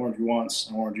 dude, I warned you once,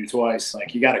 I warned you twice.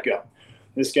 Like, you got to go.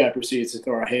 This guy proceeds to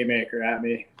throw a haymaker at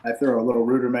me. I throw a little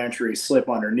rudimentary slip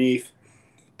underneath,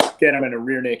 get him in a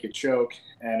rear naked choke.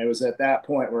 And it was at that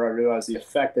point where I realized the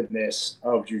effectiveness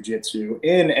of jiu-jitsu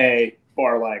in a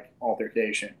bar-like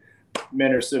altercation.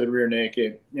 Menders to the rear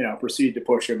naked, proceed to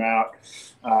push him out.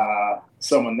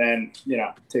 Someone then,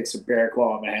 takes a bear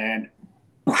claw in the hand,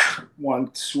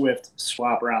 one swift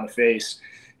swap around the face.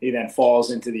 He then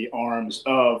falls into the arms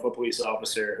of a police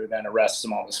officer who then arrests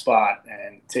him on the spot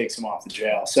and takes him off to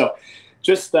jail. So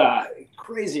just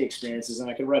crazy experiences. And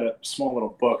I could write a small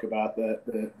little book about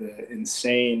the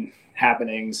insane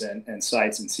happenings and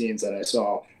sights and scenes that I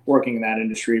saw working in that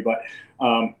industry. But,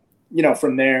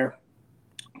 from there,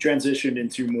 transitioned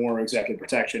into more executive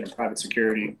protection and private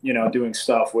security, doing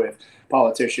stuff with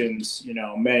politicians,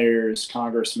 mayors,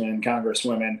 congressmen,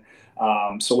 congresswomen,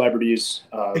 celebrities.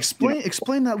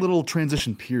 Explain that little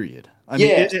transition period. I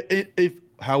mean,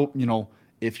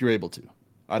 if you're able to.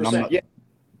 Yeah.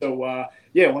 So,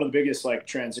 one of the biggest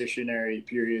transitionary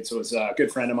periods was a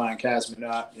good friend of mine, Kaz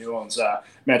Minot, who owns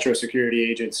Metro Security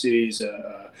Agencies,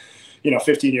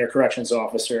 15-year corrections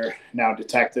officer, now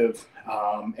detective.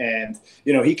 And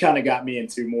he kind of got me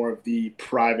into more of the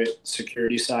private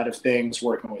security side of things,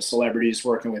 working with celebrities,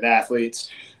 working with athletes.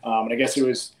 And I guess it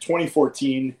was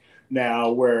 2014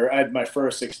 now where I had my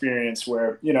first experience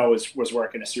where, was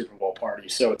working a Super Bowl party.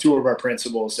 So two of our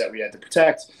principals that we had to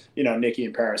protect, Nikki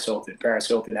and Paris Hilton. Paris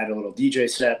Hilton had a little DJ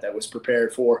set that was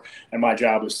prepared for, and my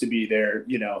job was to be their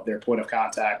point of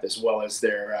contact as well as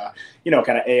their,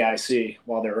 kind of AIC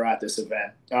while they were at this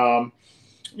event.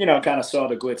 Kind of saw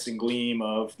the glitz and gleam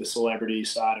of the celebrity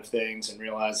side of things and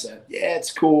realized that, yeah,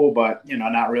 it's cool, but,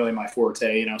 not really my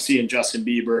forte. Seeing Justin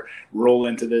Bieber roll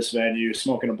into this venue,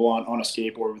 smoking a blunt on a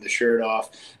skateboard with his shirt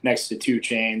off next to 2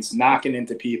 Chainz, knocking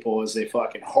into people as they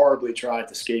fucking horribly tried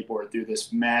to skateboard through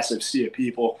this massive sea of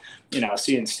people,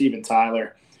 seeing Steven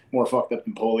Tyler, more fucked up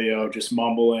than polio, just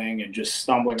mumbling and just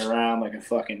stumbling around like a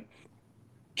fucking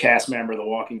cast member of The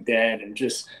Walking Dead. And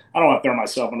just, I don't want to throw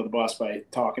myself under the bus by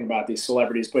talking about these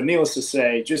celebrities, but needless to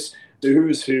say, just the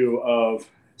who's who of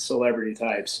celebrity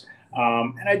types.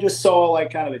 And I just saw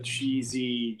kind of the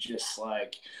cheesy, just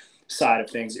side of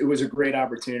things. It was a great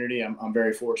opportunity. I'm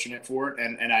very fortunate for it,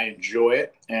 and I enjoy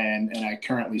it. And I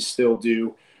currently still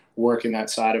do work in that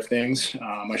side of things.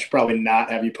 I should probably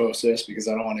not have you post this because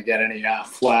I don't want to get any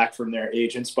flack from their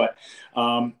agents, but,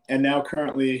 and now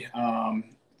currently,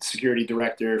 security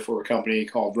director for a company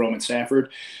called Roman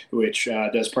Sanford, which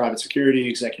does private security,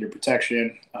 executive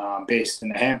protection, based in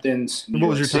the Hamptons. What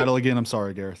was your title again? I'm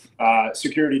sorry, Gareth.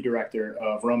 Security director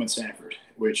of Roman Sanford,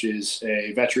 which is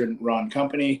a veteran-run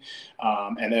company,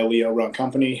 an LEO-run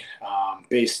company,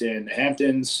 based in the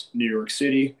Hamptons, New York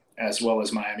City, as well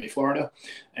as Miami, Florida.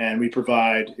 And we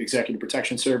provide executive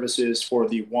protection services for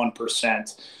the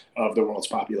 1% of the world's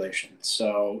population.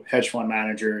 So hedge fund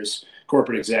managers,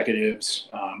 corporate executives,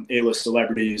 A-list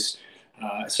celebrities,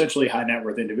 essentially high net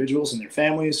worth individuals and their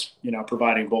families,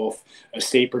 providing both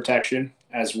estate protection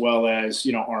as well as,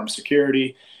 armed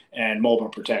security and mobile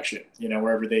protection,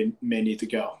 wherever they may need to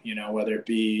go, whether it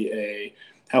be a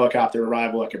helicopter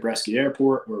arrival at Kabreski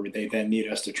Airport, where they then need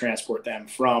us to transport them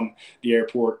from the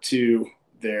airport to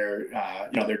their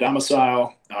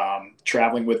domicile,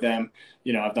 traveling with them.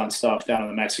 I've done stuff down on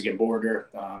the Mexican border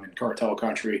in cartel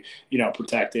country,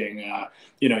 protecting,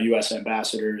 U.S.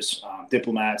 ambassadors,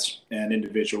 diplomats, and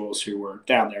individuals who were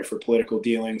down there for political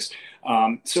dealings.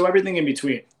 So everything in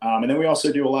between. And then we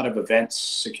also do a lot of events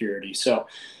security. So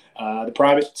the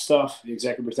private stuff, the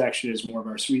executive protection is more of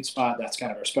our sweet spot. That's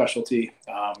kind of our specialty.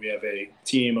 We have a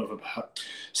team of about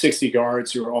 60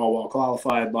 guards who are all well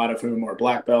qualified, a lot of whom are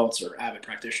black belts or avid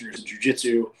practitioners in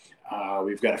jiu-jitsu.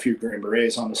 We've got a few Green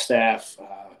Berets on the staff,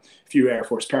 a few Air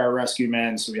Force pararescue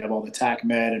men. So we have all the TAC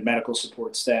med and medical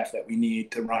support staff that we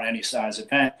need to run any size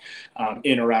event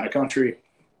in or out of country.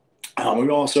 We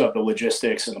also have the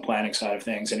logistics and the planning side of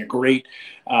things, and a great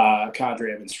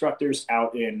cadre of instructors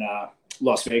out in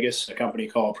Las Vegas, a company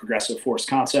called Progressive Force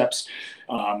Concepts,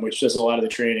 which does a lot of the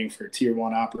training for Tier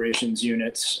 1 operations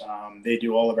units. They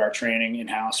do all of our training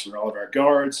in-house for all of our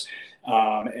guards,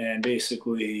 and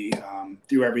basically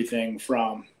do everything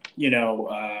from,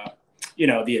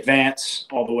 the advance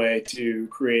all the way to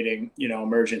creating,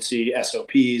 emergency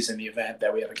SOPs in the event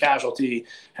that we have a casualty,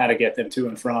 how to get them to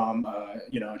and from,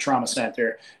 a trauma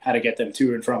center, how to get them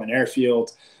to and from an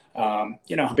airfield,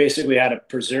 basically how to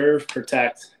preserve,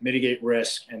 protect, mitigate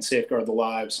risk, and safeguard the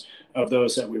lives of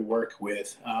those that we work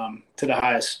with to the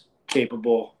highest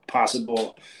capable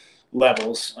possible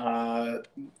levels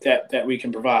that we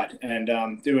can provide,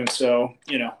 and doing so,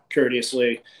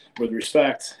 courteously, with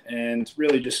respect, and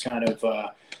really just kind of,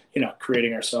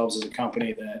 creating ourselves as a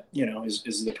company that,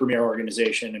 is the premier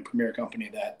organization and premier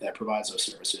company that provides those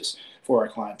services for our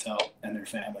clientele and their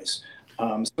families.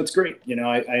 So it's great.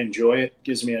 I enjoy it.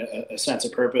 Gives me a sense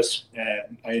of purpose,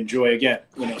 and I enjoy, again,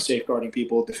 safeguarding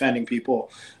people, defending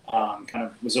people. Kind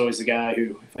of was always the guy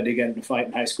who, if I did get in a fight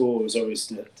in high school, it was always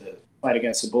to fight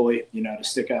against the bully, to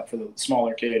stick up for the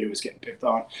smaller kid who was getting picked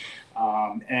on.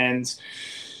 And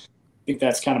I think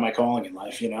that's kind of my calling in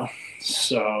life,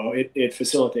 so it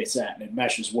facilitates that, and it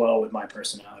meshes well with my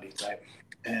personality type.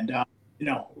 And,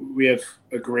 we have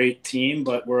a great team,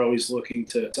 but we're always looking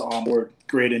to onboard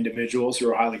great individuals who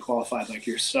are highly qualified like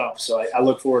yourself. So I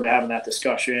look forward to having that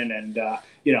discussion and,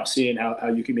 seeing how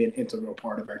you can be an integral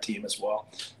part of our team as well.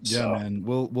 Yeah, man,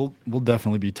 we'll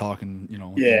definitely be talking,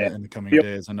 in the coming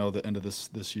days. I know the end of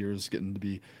this year is getting to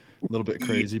be a little bit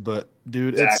crazy, but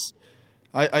dude, exactly.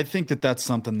 I think that's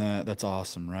something that's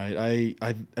awesome, right?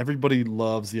 Everybody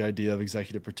loves the idea of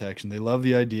executive protection. They love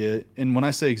the idea, and when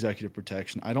I say executive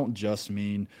protection, I don't just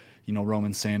mean,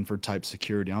 Roman Sanford type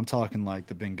security. I'm talking like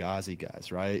the Benghazi guys,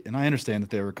 right? And I understand that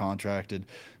they were contracted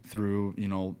through,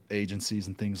 agencies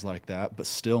and things like that, but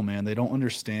still, man, they don't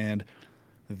understand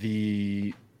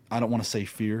I don't want to say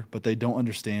fear, but they don't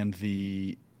understand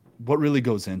what really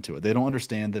goes into it. They don't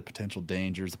understand the potential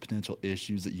dangers, the potential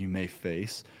issues that you may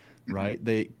face. Right.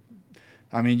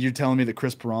 You're telling me that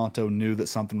Chris Peranto knew that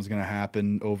something was going to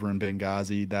happen over in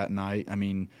Benghazi that night.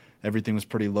 Everything was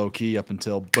pretty low key up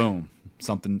until boom,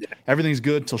 everything's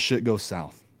good till shit goes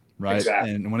south. Right.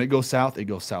 Exactly. And when it goes south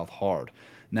hard.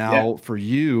 Now for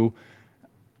you,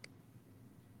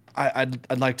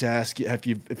 I'd like to ask you if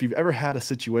you've ever had a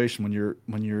situation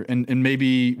when you're and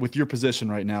maybe with your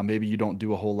position right now, maybe you don't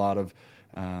do a whole lot of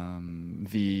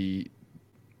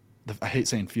I hate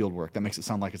saying field work. That makes it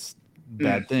sound like it's a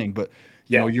bad thing, but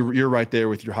you're right there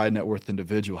with your high net worth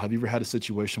individual. Have you ever had a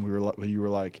situation where you were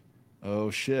like, oh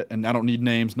shit, and I don't need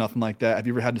names, nothing like that. Have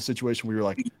you ever had a situation where you're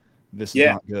like, this is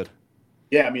not good?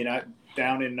 Yeah.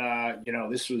 Down in,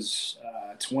 this was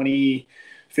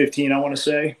 2015, I want to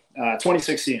say,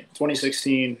 2016.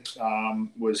 2016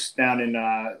 was down in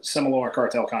Sinaloa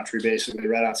cartel country, basically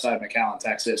right outside McAllen,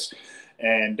 Texas.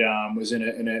 And was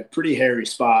in a pretty hairy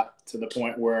spot, to the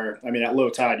point where, at low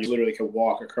tide, you literally could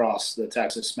walk across the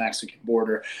Texas-Mexican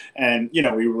border. And,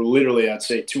 we were literally, I'd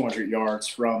say, 200 yards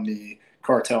from the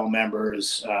cartel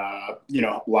members,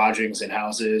 lodgings and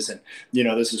houses. And,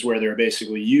 this is where they're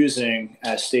basically using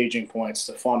as staging points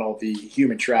to funnel the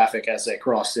human traffic as they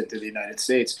crossed into the United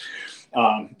States.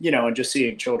 And just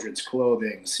seeing children's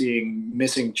clothing, seeing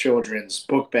missing children's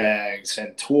book bags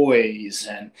and toys.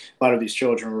 And a lot of these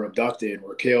children were abducted,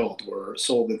 were killed, were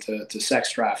sold into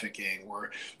sex trafficking,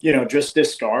 were, just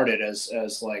discarded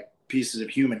as like pieces of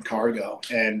human cargo.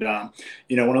 And, one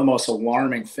of the most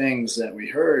alarming things that we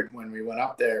heard when we went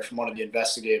up there from one of the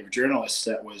investigative journalists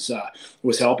that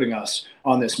was helping us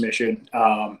on this mission,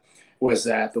 was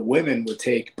that the women would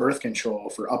take birth control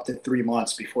for up to 3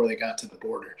 months before they got to the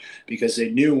border, because they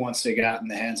knew once they got in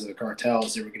the hands of the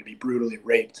cartels, they were going to be brutally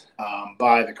raped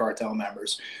by the cartel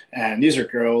members. And these are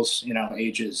girls,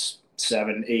 ages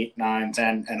 7, 8, 9,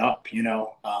 10 and up,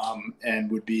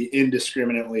 and would be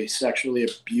indiscriminately sexually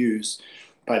abused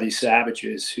by these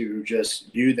savages who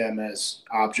just view them as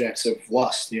objects of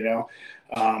lust,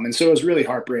 and so it was really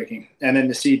heartbreaking. And then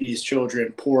to see these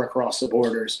children pour across the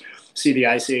borders, see the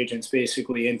ICE agents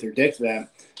basically interdict them,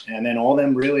 and then all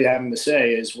them really having to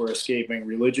say is we're escaping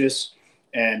religious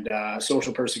and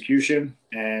social persecution.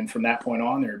 And from that point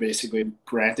on, they're basically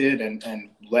granted and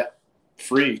let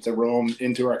free to roam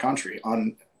into our country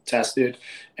untested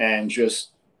and just,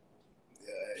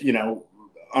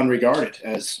 unregarded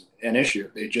as an issue.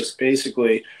 They just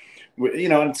basically,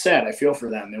 and it's sad. I feel for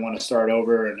them. They want to start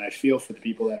over, and I feel for the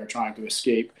people that are trying to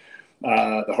escape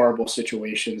the horrible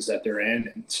situations that they're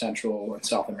in Central and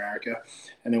South America,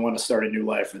 and they want to start a new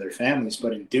life for their families.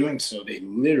 But in doing so, they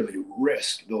literally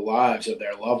risk the lives of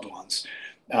their loved ones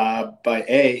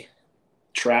by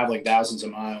traveling thousands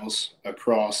of miles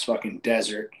across fucking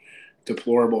desert,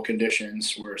 deplorable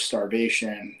conditions where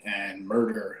starvation and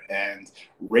murder and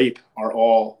rape are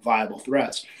all viable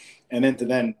threats. And then to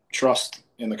then trust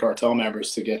in the cartel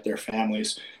members to get their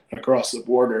families across the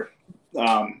border,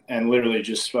 and literally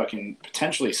just fucking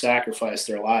potentially sacrifice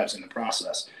their lives in the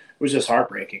process was just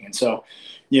heartbreaking. And so,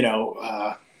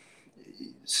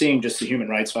 seeing just the human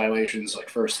rights violations like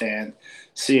firsthand,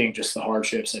 seeing just the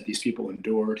hardships that these people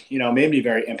endured, made me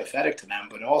very empathetic to them,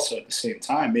 but also at the same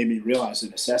time made me realize the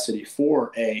necessity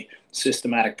for a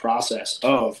systematic process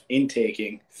of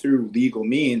intaking through legal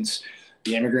means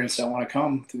the immigrants that want to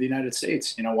come to the United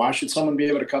States. Why should someone be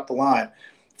able to cut the line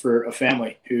for a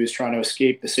family who's trying to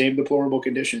escape the same deplorable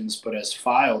conditions, but has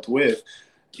filed with,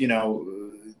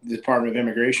 the Department of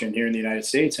Immigration here in the United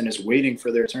States and is waiting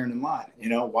for their turn in line?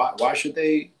 Why should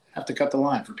they have to cut the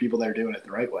line for people that are doing it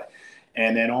the right way?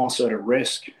 And then also to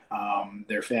risk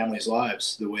their families'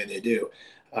 lives the way they do.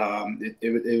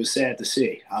 It was sad to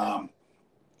see.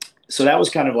 So that was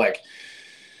kind of like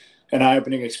an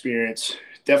eye-opening experience.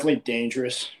 Definitely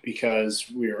dangerous because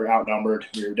we were outnumbered.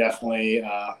 We were definitely,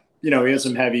 we had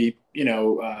some heavy,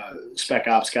 spec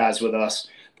ops guys with us,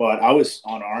 but I was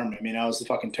unarmed. I mean, I was the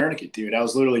fucking tourniquet dude. I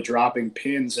was literally dropping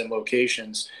pins and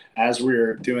locations as we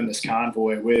were doing this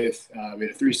convoy with, we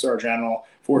had a 3-star general,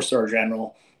 4-star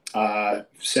general,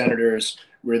 senators.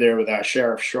 We were there with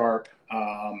Sheriff Sharp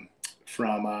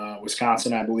from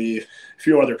Wisconsin, I believe, a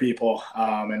few other people,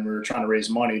 and we were trying to raise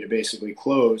money to basically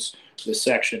close the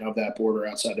section of that border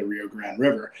outside the Rio Grande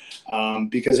River,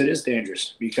 because it is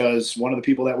dangerous. Because one of the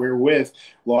people that we were with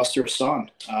lost her son,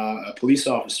 a police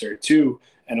officer, to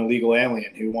an illegal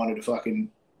alien who wanted to fucking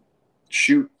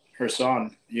shoot her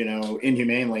son,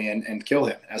 inhumanely and kill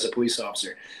him as a police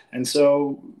officer. And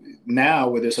so now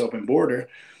with this open border,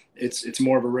 it's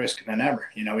more of a risk than ever.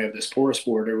 We have this porous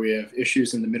border. We have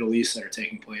issues in the Middle East that are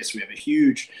taking place. We have a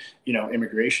huge,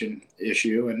 immigration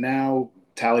issue. And now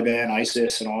Taliban,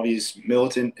 ISIS, and all these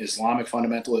militant Islamic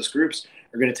fundamentalist groups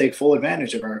are going to take full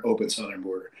advantage of our open southern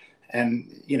border.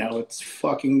 And, it's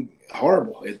fucking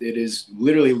horrible. It is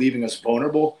literally leaving us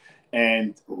vulnerable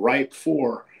and ripe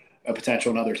for a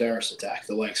potential another terrorist attack,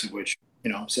 the likes of which,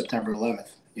 September 11th,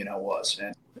 was.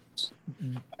 And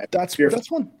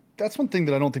that's one thing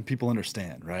that I don't think people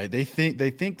understand, right? They think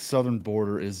the southern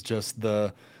border is just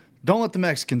don't let the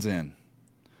Mexicans in.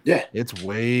 Yeah. It's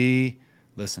way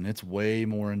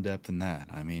more in depth than that.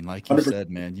 I mean, like you 100%. Said,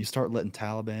 man, you start letting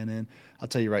Taliban in. I'll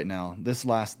tell you right now, the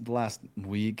last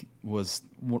week was,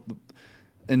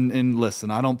 and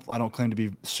listen, I don't claim to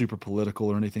be super political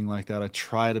or anything like that. I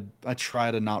try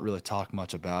to not really talk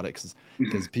much about it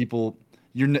because people,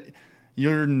 you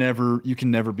can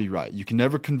never be right. You can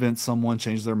never convince someone,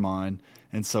 change their mind.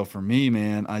 And so for me,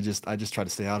 man, I just try to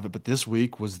stay out of it. But this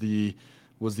week was the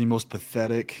most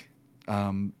pathetic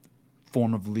form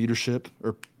of leadership,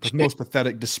 or most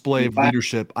pathetic display of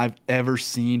leadership I've ever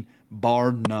seen,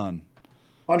 bar none.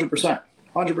 100%.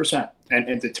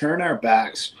 And to turn our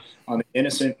backs on the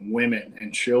innocent women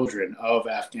and children of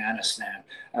Afghanistan,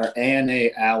 our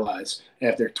ANA allies,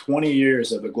 after 20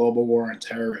 years of the global war on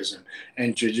terrorism,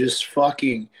 and to just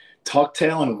fucking tuck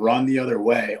tail and run the other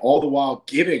way, all the while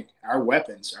giving our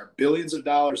weapons, our billions of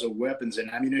dollars of weapons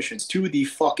and ammunitions to the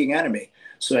fucking enemy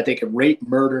so that they can rape,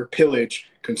 murder, pillage,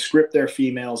 conscript their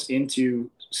females into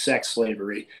sex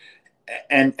slavery.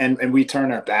 And we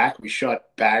turn our back. We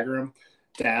shut Bagram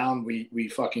down. We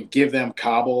fucking give them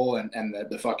Kabul and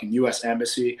the fucking U.S.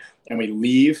 embassy, and we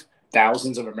leave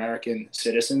thousands of American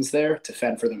citizens there to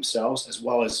fend for themselves, as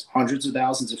well as hundreds of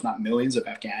thousands, if not millions, of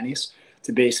Afghanis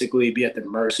to basically be at the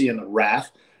mercy and the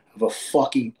wrath of a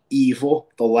fucking evil,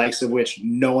 the likes of which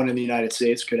no one in the United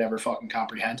States could ever fucking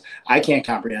comprehend. I can't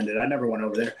comprehend it. I never went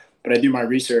over there, but I do my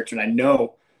research and I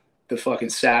know the fucking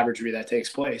savagery that takes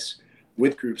place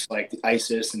with groups like the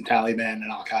ISIS and Taliban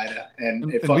and Al Qaeda. And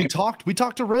we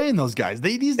talked to Ray and those guys.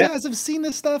 These guys have seen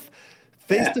this stuff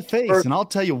face to face. And I'll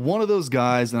tell you, one of those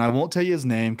guys, and I won't tell you his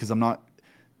name because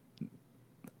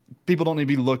people don't need to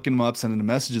be looking him up, sending him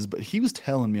messages, but he was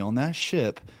telling me on that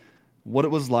ship what it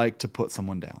was like to put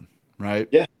someone down, right?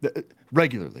 Yeah.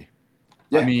 Regularly.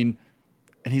 Yeah. I mean,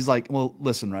 and he's like, well,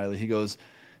 listen, Riley, he goes,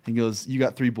 you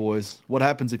got 3 boys. What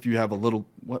happens if you have a little,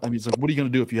 what are you going to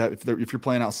do if you're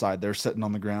playing outside, they're sitting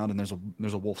on the ground and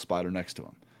there's a wolf spider next to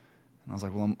them? And I was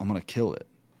like, well, I'm going to kill it.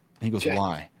 And he goes,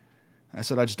 why? I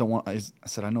said, I just don't want, I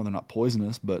said, I know they're not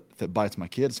poisonous, but if it bites my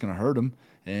kid, it's going to hurt him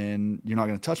and you're not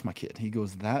going to touch my kid. He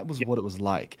goes, that was what it was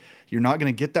like. You're not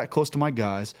going to get that close to my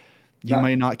guys. You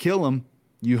may not kill them.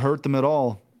 You hurt them at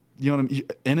all. You know what I mean?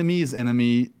 Enemy is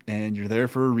enemy and you're there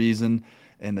for a reason.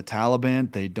 And the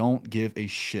Taliban, they don't give a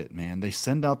shit, man. They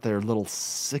send out their little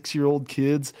 6-year-old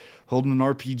kids holding an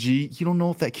RPG. You don't know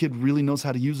if that kid really knows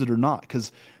how to use it or not,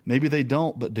 because maybe they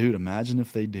don't. But dude, imagine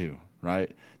if they do,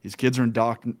 right? These kids are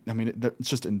I mean, it's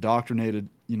just indoctrinated,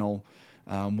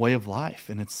 way of life,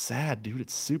 and it's sad, dude.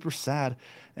 It's super sad.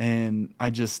 And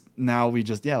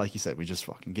yeah, like you said, we just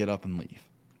fucking get up and leave.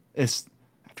 It's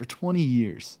after 20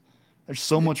 years. There's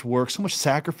so much work, so much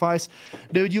sacrifice.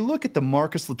 Dude, you look at the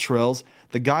Marcus Luttrells,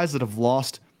 the guys that have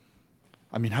lost.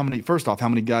 I mean, first off, how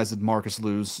many guys did Marcus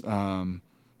lose when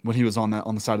he was on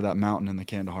the side of that mountain in the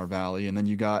Kandahar Valley? And then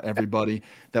you got everybody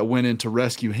that went in to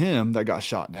rescue him that got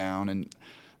shot down. And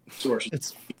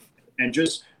it's and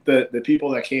just the people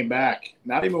that came back,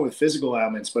 not even with physical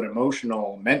ailments, but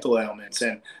emotional, mental ailments,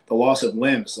 and the loss of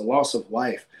limbs, the loss of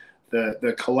life.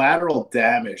 The collateral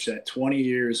damage that 20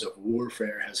 years of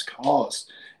warfare has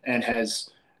caused and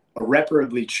has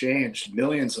irreparably changed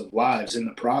millions of lives in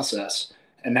the process.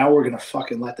 And now we're going to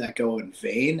fucking let that go in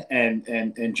vain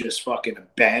and just fucking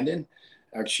abandon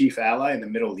our chief ally in the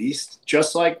Middle East,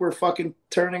 just like we're fucking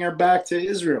turning our back to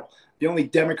Israel, the only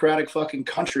democratic fucking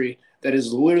country that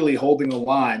is literally holding the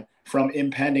line from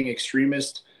impending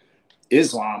extremist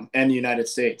Islam and the United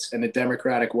States and the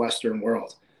democratic Western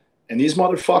world. And these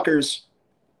motherfuckers,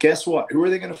 guess what? Who are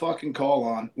they going to fucking call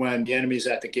on when the enemy's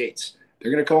at the gates?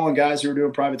 They're going to call on guys who are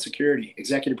doing private security,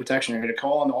 executive protection. They're going to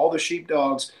call on all the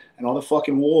sheepdogs and all the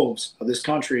fucking wolves of this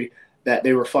country that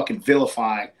they were fucking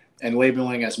vilifying and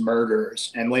labeling as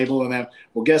murderers and labeling them.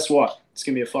 Well, guess what? It's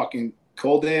going to be a fucking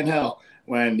cold day in hell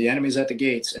when the enemy's at the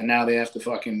gates, and now they have to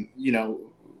fucking,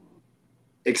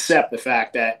 accept the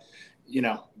fact that,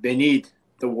 they need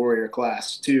the warrior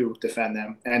class to defend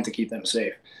them and to keep them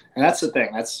safe. And that's the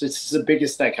thing. It's the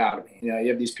biggest dichotomy. You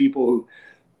have these people who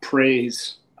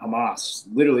praise Hamas,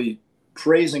 literally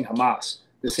praising Hamas,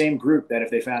 the same group that if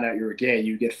they found out you were gay,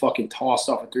 you'd get fucking tossed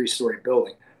off a 3-story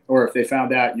building. Or if they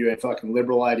found out you had fucking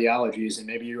liberal ideologies and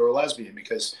maybe you were a lesbian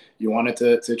because you wanted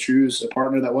to choose a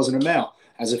partner that wasn't a male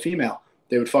as a female,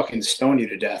 they would fucking stone you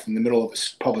to death in the middle of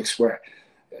a public square.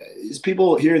 These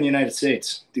people here in the United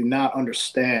States do not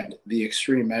understand the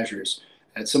extreme measures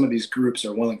that some of these groups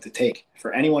are willing to take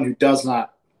for anyone who does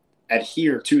not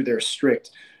adhere to their strict,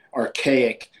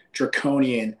 archaic,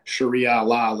 draconian Sharia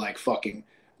law like fucking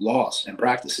laws and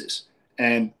practices.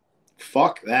 And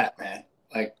fuck that, man.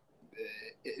 Like,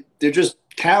 they're just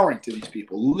cowering to these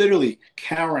people, literally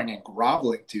cowering and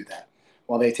groveling to them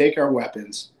while they take our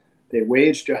weapons, they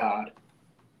wage jihad,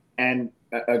 and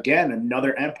again,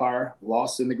 another empire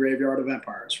lost in the graveyard of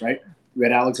empires, right? We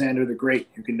had Alexander the Great,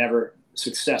 who could never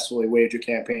successfully wage a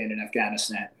campaign in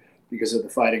Afghanistan because of the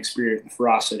fighting spirit and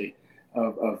ferocity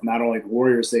of not only the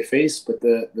warriors they faced, but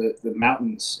the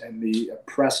mountains and the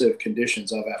oppressive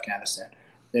conditions of Afghanistan.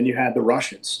 Then you had the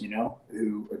Russians,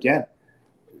 who, again,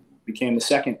 became the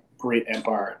second great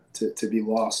empire to be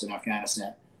lost in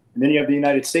Afghanistan. And then you have the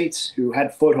United States, who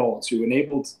had footholds, who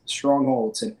enabled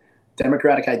strongholds and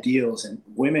democratic ideals and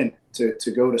women to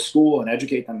go to school and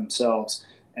educate themselves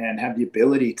and have the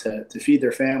ability to feed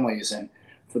their families and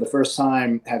for the first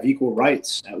time have equal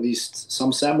rights, at least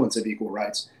some semblance of equal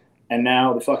rights. And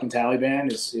now the fucking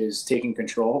Taliban is taking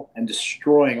control and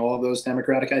destroying all of those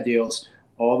democratic ideals,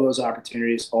 all of those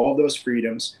opportunities, all of those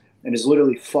freedoms, and is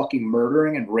literally fucking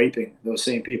murdering and raping those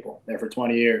same people that for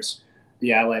 20 years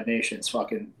the allied nations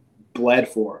fucking bled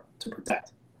for to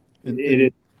protect.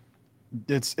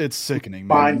 It's sickening,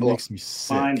 man. It makes me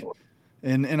sick.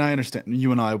 And I understand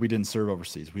you and we didn't serve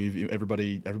overseas.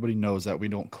 Everybody knows that we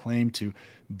don't claim to,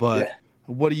 but yeah.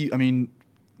 What do you? I mean,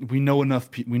 we know enough.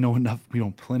 We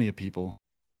know plenty of people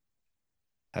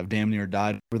have damn near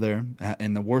died over there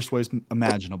in the worst ways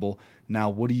imaginable. Now,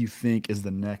 what do you think is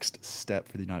the next step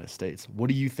for the United States? What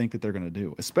do you think that they're going to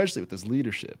do, especially with this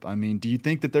leadership? I mean, do you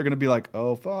think that they're going to be like,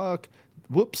 oh fuck,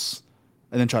 whoops,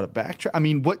 and then try to backtrack? I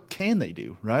mean, what can they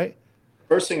do, right?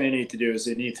 First thing they need to do is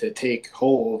they need to take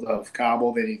hold of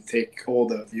Kabul. They need to take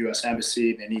hold of the U.S.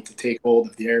 Embassy. They need to take hold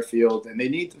of the airfield. And they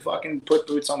need to fucking put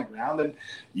boots on the ground and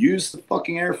use the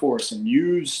fucking Air Force and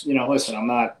use, listen, I'm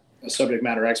not a subject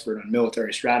matter expert on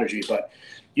military strategy, but,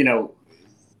 you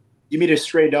meet a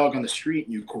stray dog on the street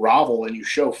and you grovel and you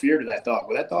show fear to that dog.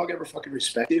 Will that dog ever fucking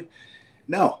respect you?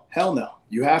 No, hell no.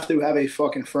 You have to have a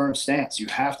fucking firm stance. You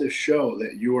have to show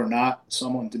that you are not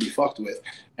someone to be fucked with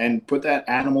and put that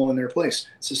animal in their place.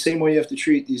 It's the same way you have to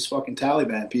treat these fucking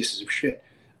Taliban pieces of shit.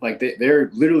 Like they're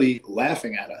literally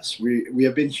laughing at us. We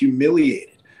have been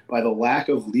humiliated by the lack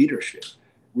of leadership.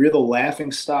 We're the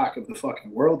laughing stock of the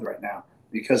fucking world right now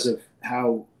because of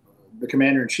how the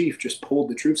commander-in-chief just pulled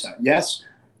the troops out. Yes,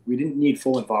 we didn't need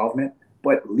full involvement,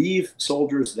 but leave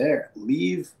soldiers there.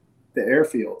 Leave the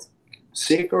airfield,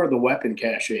 safeguard the weapon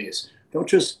caches. Don't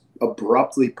just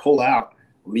abruptly pull out,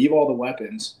 leave all the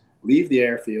weapons, leave the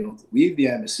airfield, leave the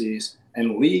embassies,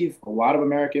 and leave a lot of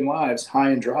American lives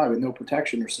high and dry with no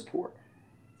protection or support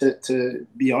to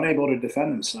be unable to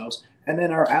defend themselves. And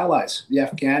then our allies, the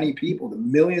Afghani people, the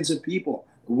millions of people,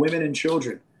 the women and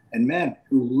children and men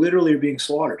who literally are being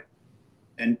slaughtered,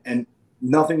 and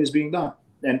nothing is being done.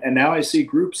 And now I see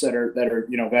groups that are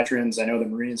veterans. I know the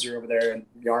Marines are over there, and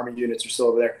the Army units are still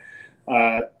over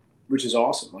there, which is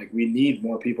awesome. Like, we need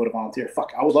more people to volunteer.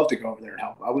 Fuck, I would love to go over there and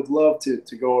help. I would love to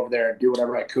go over there and do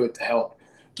whatever I could to help,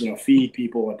 feed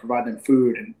people and provide them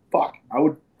food. And fuck, I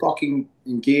would fucking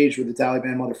engage with the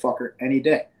Taliban motherfucker any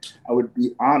day. I would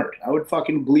be honored. I would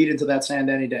fucking bleed into that sand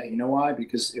any day. You know why?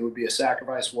 Because it would be a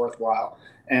sacrifice worthwhile.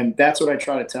 And that's what I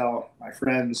try to tell my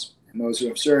friends and those who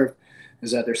have served,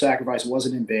 is that their sacrifice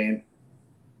wasn't in vain.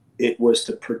 It was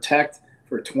to protect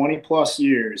for 20 plus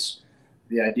years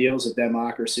the ideals of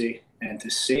democracy and to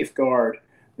safeguard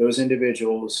those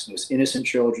individuals, those innocent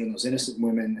children, those innocent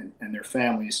women and their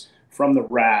families from the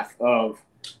wrath of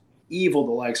evil,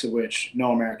 the likes of which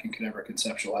no American can ever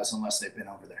conceptualize unless they've been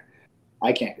over there.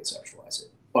 I can't conceptualize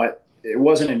it, but it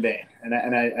wasn't in vain. And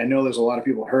I know there's a lot of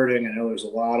people hurting. I know there's a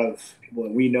lot of people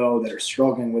that we know that are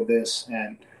struggling with this.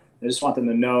 And I just want them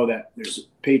to know that there's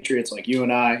patriots like you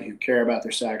and I who care about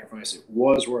their sacrifice. It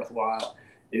was worthwhile.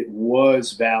 It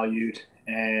was valued.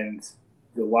 And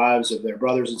the lives of their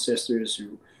brothers and sisters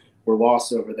who were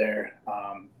lost over there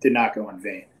did not go in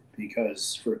vain,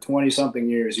 because for 20-something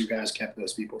years, you guys kept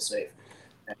those people safe.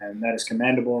 And that is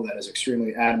commendable. That is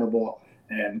extremely admirable.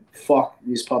 And fuck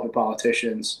these puppet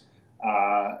politicians.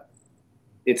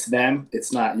 It's them.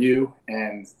 It's not you.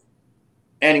 And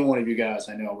any one of you guys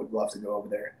I know would love to go over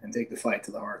there and take the fight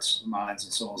to the hearts, minds,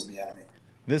 and souls of the enemy.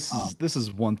 This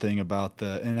is one thing about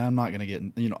and I'm not going to get,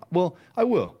 well, I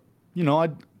will.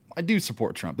 I do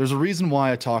support Trump. There's a reason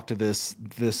why I talk to this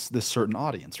certain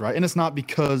audience, right? And it's not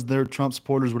because they're Trump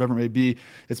supporters, whatever it may be.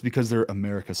 It's because they're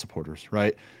America supporters,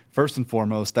 right? First and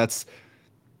foremost, that's,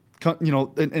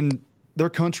 and their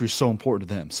country is so important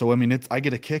to them. So I mean, I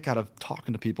get a kick out of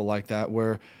talking to people like that,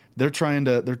 where they're trying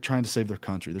to save their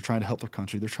country. They're trying to help their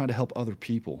country. They're trying to help other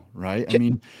people, right? I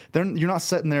mean, you're not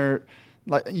sitting there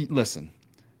like, listen.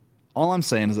 All I'm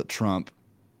saying is that Trump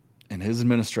and his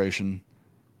administration,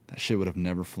 that shit would have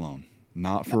never flown.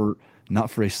 Not for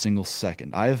a single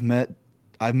second. I've met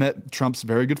Trump's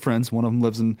very good friends. One of them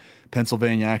lives in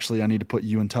Pennsylvania. Actually, I need to put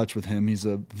you in touch with him. He's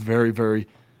a very, very,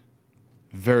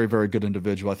 very, very good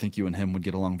individual. I think you and him would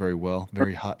get along very well.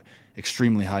 Very high,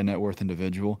 extremely high net worth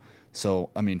individual. So,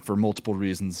 I mean, for multiple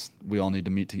reasons, we all need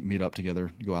to meet up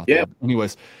together, go out there.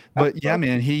 Anyways, but yeah,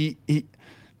 man, he, you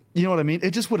know what I mean?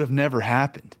 It just would have never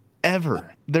happened.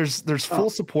 Ever. There's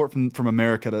full support from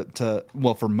America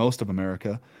for most of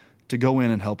America to go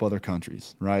in and help other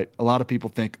countries, right? A lot of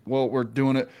people think, well, we're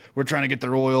doing it, we're trying to get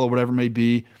their oil or whatever it may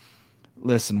be.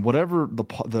 Listen, whatever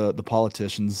the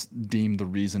politicians deem the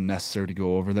reason necessary to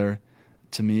go over there,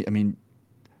 to me, I mean,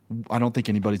 I don't think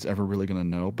anybody's ever really going to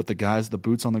know, but the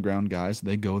boots on the ground guys,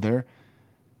 they go there,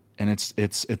 and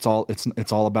it's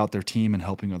all about their team and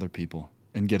helping other people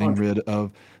and getting rid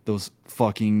of those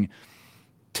fucking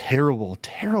terrible,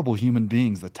 terrible human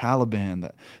beings, the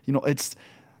Taliban.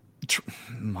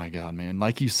 My God, man.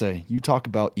 Like you say, you talk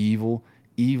about evil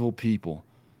people.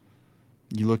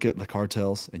 You look at the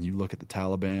cartels and you look at the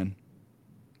Taliban.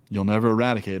 You'll never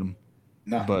eradicate them,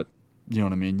 but you know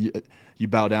what I mean. You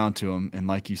bow down to them, and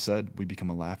like you said, we become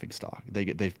a laughingstock. They're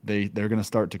going to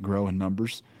start to grow in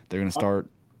numbers. They're going to start.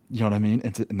 You know what I mean?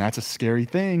 And that's a scary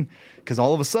thing, because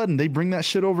all of a sudden they bring that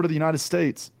shit over to the United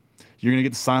States. You're going to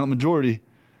get the silent majority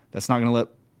that's not going to let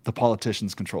the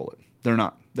politicians control it. They're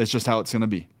not. That's just how it's going to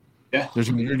be. Yeah. You're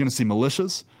going to see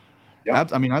militias. Yeah.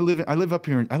 I mean, I live out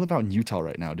in Utah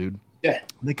right now, dude. Yeah.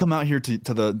 They come out here to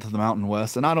the Mountain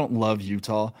West, and I don't love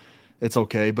Utah. It's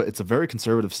okay, but it's a very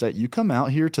conservative state. You come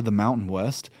out here to the Mountain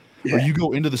West, or you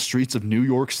go into the streets of New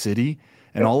York City,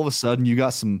 and all of a sudden you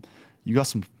got some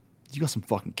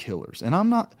fucking killers. And I'm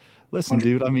not. Listen,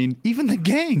 dude. I mean, even the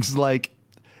gangs, like.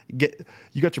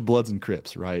 You got your Bloods and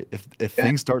Crips, right? If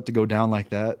things start to go down like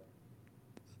that,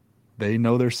 they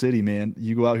know their city, man.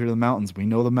 You go out here to the mountains. We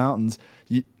know the mountains.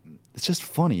 It's just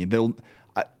funny.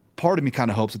 Part of me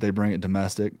kind of hopes that they bring it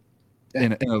domestic,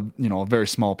 in a very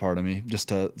small part of me, just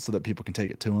so that people can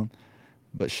take it to them.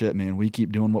 But shit, man, we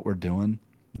keep doing what we're doing.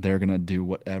 They're gonna do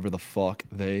whatever the fuck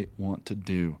they want to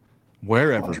do,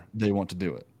 wherever they want to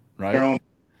do it, right?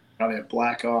 They have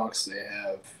Blackhawks. They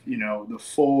have, the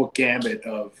full gambit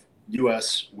of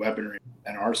U.S. weaponry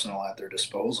and arsenal at their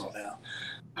disposal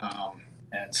now.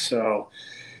 And so,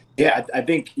 Yeah, I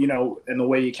think, and the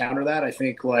way you counter that, I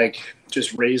think like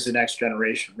just raise the next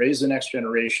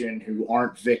generation who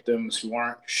aren't victims, who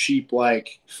aren't sheep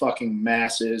like fucking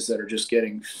masses that are just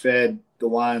getting fed the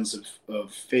lines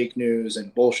of fake news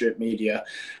and bullshit media,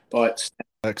 but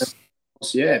X.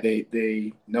 yeah,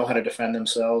 they know how to defend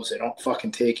themselves. They don't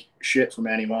fucking take shit from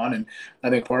anyone. And I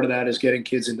think part of that is getting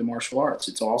kids into martial arts.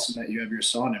 It's awesome that you have your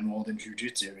son enrolled in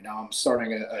jujitsu. I'm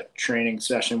starting a training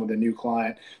session with a new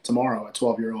client tomorrow, a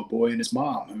 12-year-old boy and his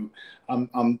mom, who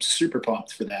I'm super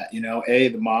pumped for that.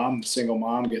 The single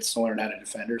mom gets to learn how to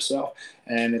defend herself.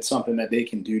 And it's something that they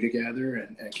can do together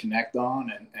and connect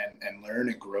on and learn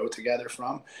and grow together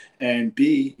from. And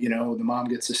B, the mom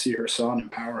gets to see her son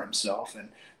empower himself and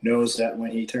knows that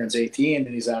when he turns 18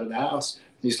 and he's out of the house,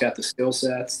 he's got the skill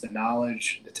sets, the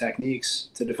knowledge, the techniques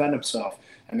to defend himself,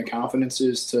 and the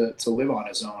confidences to live on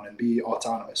his own and be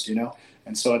autonomous.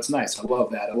 And so it's nice. I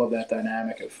love that. I love that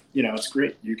dynamic of, it's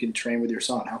great. You can train with your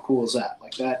son. How cool is that?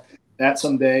 Like that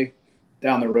someday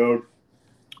down the road,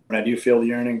 when I do feel the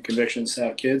yearning convictions to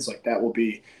have kids, like that will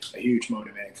be a huge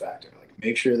motivating factor. Like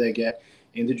make sure they get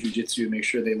into jujitsu, make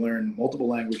sure they learn multiple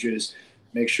languages,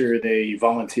 make sure they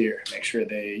volunteer, make sure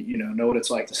they, know what it's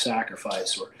like to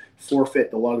sacrifice or forfeit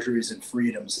the luxuries and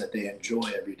freedoms that they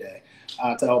enjoy every day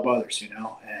to help others.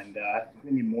 And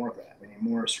we need more of that. We need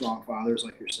more strong fathers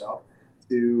like yourself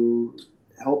to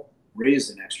help raise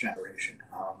the next generation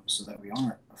so that we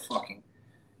aren't a fucking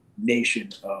nation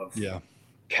of Yeah.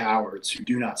 cowards who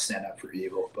do not stand up for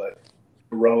evil, but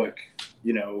heroic,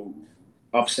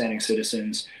 upstanding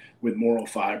citizens with moral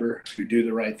fiber who do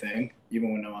the right thing,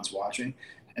 even when no one's watching,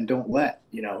 and don't let,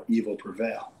 evil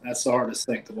prevail. That's the hardest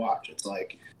thing to watch. It's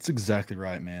like, That's exactly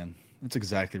right, man. That's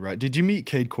exactly right. Did you meet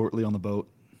Cade Courtley on the boat?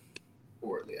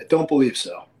 I don't believe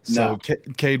so. So No.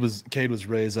 Cade was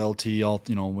Ray's LT, all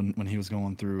when he was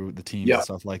going through the teams Yeah. and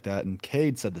stuff like that. And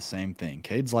Cade said the same thing.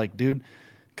 Cade's like, dude,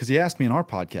 because he asked me in our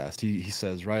podcast. He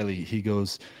says, Riley, he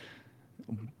goes,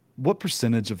 what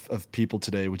percentage of people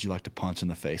today would you like to punch in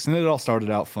the face? And it all started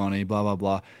out funny, blah blah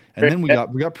blah, and then we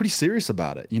got pretty serious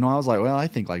about it. I was like, well, I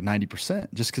think like 90%,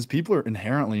 just because people are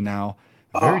inherently now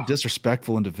very Oh,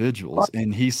 disrespectful individuals.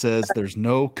 And he says there's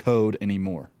no code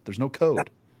anymore. There's no code.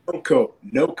 no code.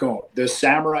 No code. The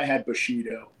samurai had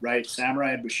Bushido, right?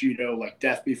 Samurai had Bushido, like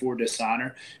death before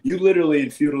dishonor. You literally, in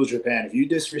feudal Japan, if you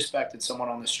disrespected someone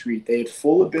on the street, they had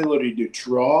full ability to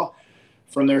draw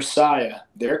from their saya,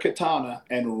 their katana,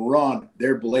 and run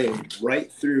their blade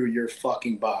right through your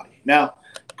fucking body. Now,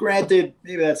 granted,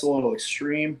 maybe that's a little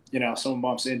extreme. Someone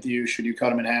bumps into you, should you cut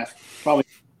them in half? Probably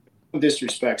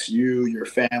disrespects you, your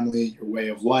family, your way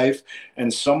of life,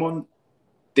 and someone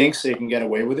thinks they can get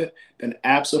away with it, then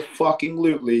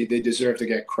absolutely they deserve to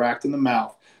get cracked in the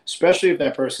mouth, especially if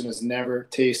that person has never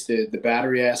tasted the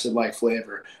battery acid like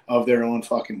flavor of their own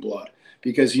fucking blood.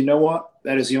 Because you know what?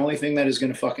 That is the only thing that is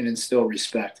going to fucking instill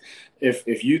respect.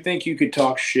 If you think you could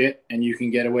talk shit and you can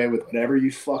get away with whatever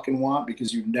you fucking want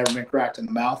because you've never been cracked in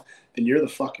the mouth, then you're the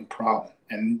fucking problem.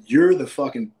 And you're the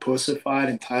fucking pussified,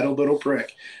 entitled little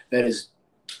prick that is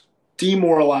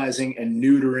demoralizing and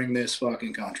neutering this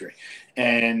fucking country.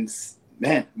 And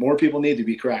man, more people need to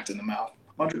be cracked in the mouth.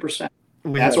 100%.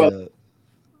 We That's had why a they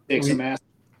take we some ass,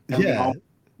 yeah.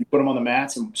 you put him on the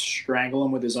mats and strangle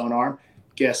him with his own arm.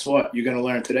 Guess what? You're gonna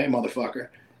learn today, motherfucker.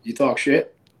 You talk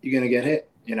shit, you're gonna get hit.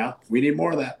 We need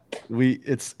more of that. We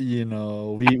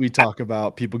talk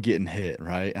about people getting hit,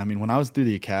 right? I mean, when I was through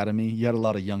the academy, you had a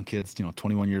lot of young kids,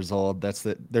 21 years old.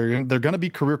 They're going to be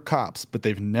career cops, but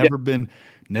they've Yeah.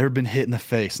 never been hit in the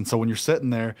face. And so when you're sitting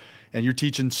there and you're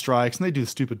teaching strikes, and they do the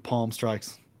stupid palm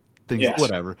strikes, things, Yes.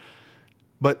 whatever.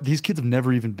 But these kids have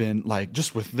never even been like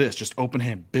just with this, just open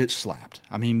hand bitch slapped.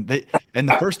 I mean, and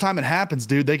the first time it happens,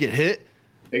 dude, they get hit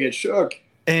They get shook.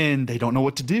 and they don't know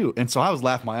what to do. And so I was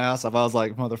laughing my ass off. I was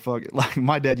like, motherfucker, like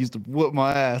my dad used to whoop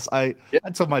my ass. I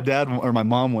told my dad or my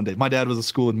mom one day, my dad was a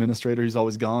school administrator. He's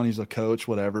always gone. He's a coach,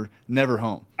 whatever, never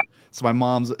home. So my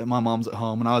mom's at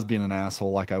home and I was being an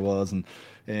asshole like I was.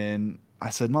 And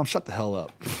I said, Mom, shut the hell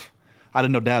up. I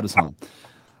didn't know dad was home.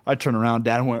 I turned around,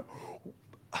 dad went,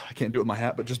 I can't do it with my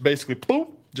hat, but just basically boom,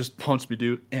 just punched me,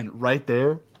 dude. And right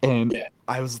there. And Yeah.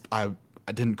 I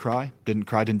didn't cry, didn't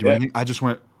do Yeah. anything. I just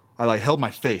went, I like held my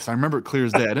face. I remember it clear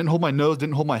as day. I didn't hold my nose,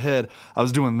 didn't hold my head. I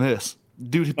was doing this.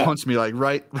 Dude, he punched me like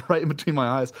right in between my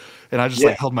eyes. And I just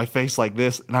like held my face like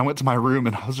this. And I went to my room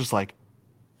and I was just like,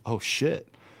 oh shit.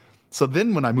 So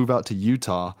then when I moved out to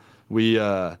Utah, we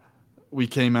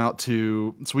came out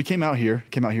here,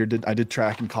 I did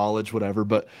track in college, whatever,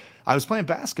 but I was playing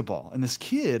basketball and this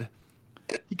kid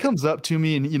He comes up to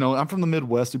me, and I'm from the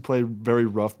Midwest. We play very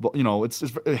rough, but it's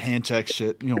hand check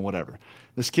shit, whatever.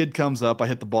 This kid comes up, I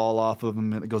hit the ball off of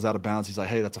him, and it goes out of bounds. He's like,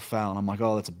 "Hey, that's a foul." And I'm like,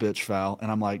 "Oh, that's a bitch foul." And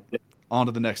I'm like, "On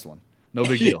to the next one. No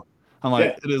big deal." I'm like,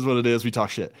 Yeah. "It is what it is." We talk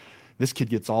shit. This kid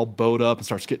gets all bowed up and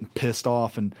starts getting pissed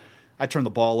off, and I turn the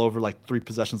ball over like 3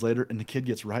 possessions later, and the kid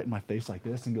gets right in my face like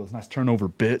this and goes, "Nice turnover,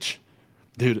 bitch."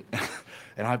 Dude,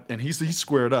 and he's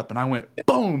squared up, and I went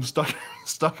boom,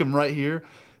 stuck him right here.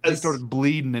 He started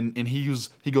bleeding, and he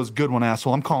goes, "Good one,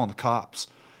 asshole. I'm calling the cops,"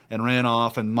 and ran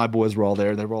off. And my boys were all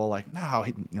there. They were all like, "No,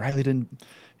 Riley didn't."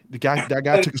 That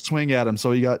guy took a swing at him,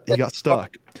 so he got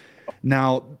stuck.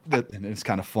 Now and it's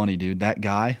kind of funny, dude. That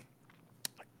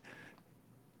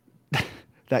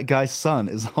guy's son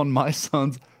is on my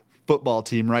son's football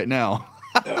team right now.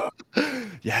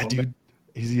 Yeah, dude.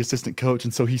 He's the assistant coach,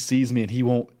 and so he sees me, and he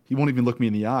won't even look me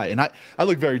in the eye. And I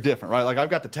look very different, right? Like I've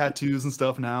got the tattoos and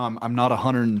stuff now. I'm not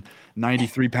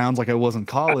 193 pounds like I was in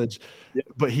college, Yeah.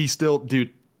 but he still,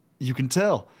 dude. You can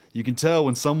tell. You can tell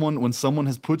when someone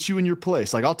has put you in your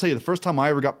place. Like I'll tell you, the first time I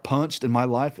ever got punched in my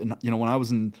life, and when I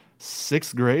was in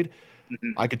 6th grade,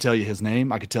 Mhm. I could tell you his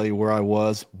name. I could tell you where I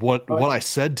was, what Oh, I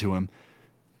said to him,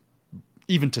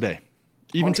 even today,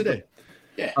 even today.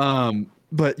 yeah.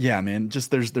 But yeah, man, just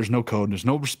there's no code, there's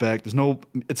no respect, there's no.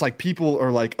 It's like people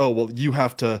are like, oh well, you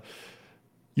have to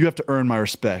earn my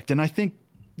respect, and I think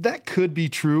that could be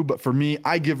true, but for me,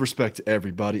 I give respect to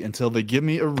everybody until they give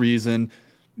me a reason.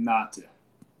 Not to.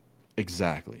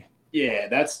 Exactly. Yeah,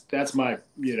 that's my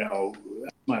that's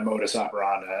my modus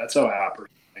operandi. That's how I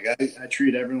operate. Like I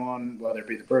treat everyone, whether it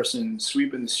be the person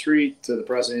sweeping the street to the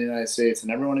president of the United States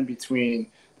and everyone in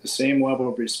between, the same level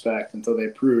of respect until they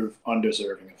prove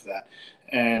undeserving of that.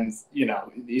 And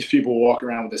these people walk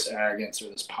around with this arrogance or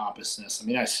this pompousness. I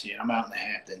mean, I see it. I'm out in the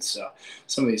Hamptons, so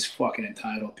some of these fucking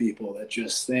entitled people that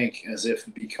just think as if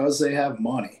because they have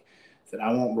money that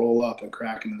I won't roll up and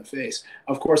crack them in the face.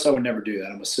 Of course, I would never do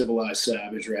that. I'm a civilized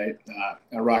savage, right?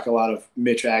 I rock a lot of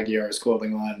Mitch Aguiar's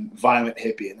clothing line, violent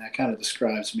hippie, and that kind of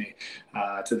describes me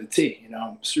to the T.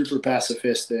 I'm super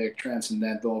pacifistic,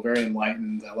 transcendental, very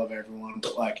enlightened. I love everyone,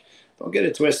 but like, don't get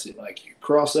it twisted. Like, you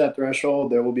cross that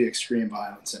threshold, there will be extreme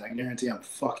violence, and I guarantee I'm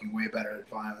fucking way better at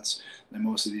violence than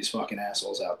most of these fucking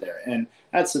assholes out there. And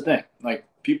that's the thing. Like,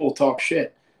 people talk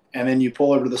shit and then you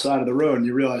pull over to the side of the road and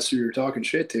you realize who you're talking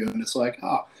shit to, and it's like,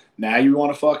 oh, now you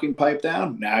want to fucking pipe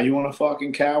down? Now you want to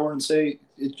fucking cower and say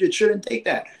it shouldn't take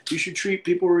that? You should treat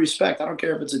people with respect. I don't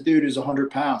care if it's a dude who's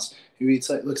 100 pounds who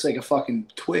looks like a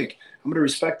fucking twig. I'm gonna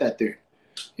respect that dude.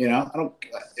 I don't,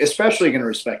 especially gonna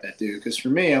respect that dude because for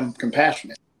me, I'm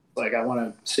compassionate. Like I want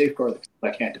to safeguard the people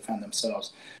that can't defend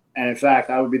themselves. And in fact,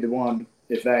 I would be the one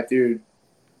if that dude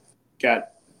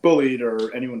got bullied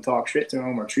or anyone talked shit to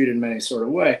him or treated him any sort of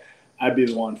way, I'd be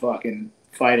the one fucking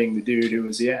fighting the dude who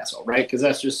was the asshole, right? Because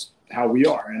that's just how we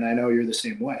are, and I know you're the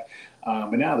same way.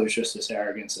 But now there's just this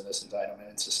arrogance and this entitlement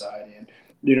in society, and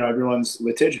everyone's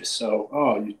litigious. So,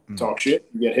 oh, you talk shit,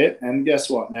 you get hit, and guess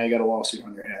what? Now you got a lawsuit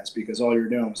on your hands because all you're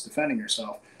doing was defending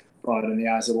yourself. But in the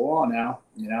eyes of the law, now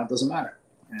it doesn't matter,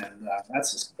 and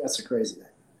that's a crazy thing.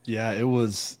 Yeah,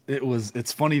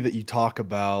 it's funny that you talk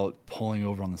about pulling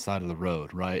over on the side of the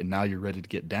road, right? And now you're ready to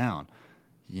get down.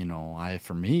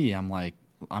 For me, I'm like,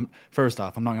 I'm first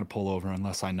off, I'm not going to pull over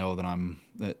unless I know that I'm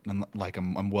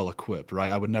well equipped,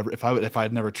 right? I would never, if I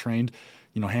had never trained,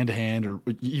 hand to hand, or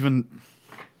even,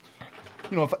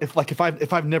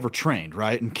 if I've never trained,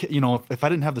 right? And if I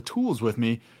didn't have the tools with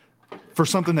me for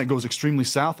something that goes extremely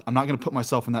south, I'm not going to put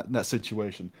myself in that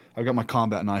situation. I've got my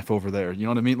combat knife over there. You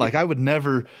know what I mean? Like I would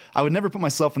never put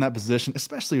myself in that position,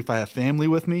 especially if I have family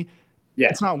with me. Yeah.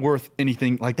 It's not worth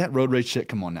anything like that road rage shit.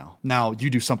 Come on now. Now you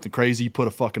do something crazy, you put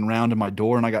a fucking round in my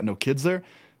door and I got no kids there.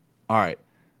 All right.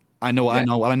 I know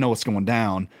what's going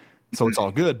down. So it's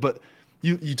all good. But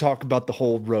you talk about the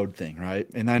whole road thing, right?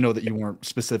 And I know that you weren't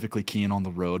specifically keen on the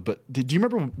road, but do you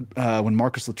remember when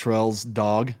Marcus Luttrell's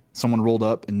dog, someone rolled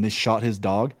up and they shot his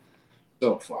dog?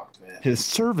 So fucked, man. His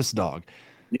service dog.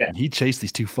 Yeah. And he chased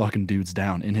these two fucking dudes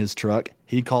down in his truck.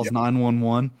 He calls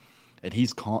 911 and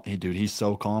he's calm. Hey, dude, he's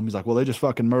so calm. He's like, well, they just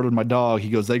fucking murdered my dog. He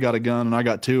goes, they got a gun and I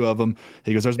got two of them.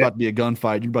 He goes, there's about to be a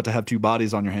gunfight. You're about to have two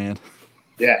bodies on your hand.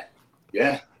 Yeah.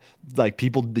 Yeah. Like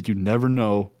people that you never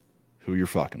know who you're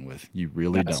fucking with. You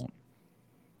really don't.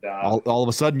 All of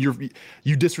a sudden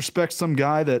you disrespect some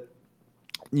guy that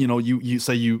you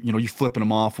say you flipping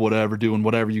him off, whatever, doing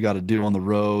whatever you got to do on the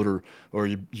road, or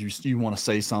you want to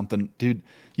say something, dude.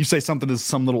 You say something to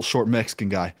some little short Mexican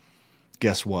guy.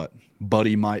 Guess what?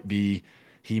 Buddy might be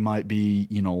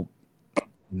in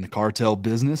the cartel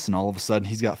business, and all of a sudden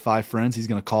he's got 5 friends. He's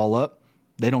gonna call up.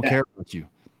 They don't care about you.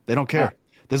 They don't care.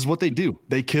 This is what they do.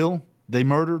 They kill, they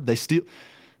murder, they steal.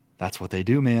 That's what they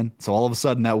do, man. So all of a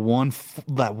sudden, that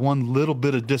one little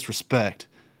bit of disrespect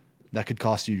that could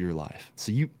cost you your life.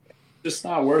 So you just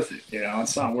not worth it.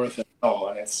 It's not worth it at all.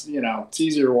 And it's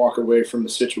easier to walk away from the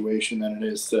situation than it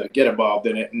is to get involved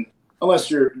in it. And unless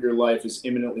your life is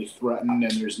imminently threatened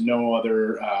and there's no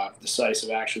other decisive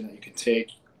action that you can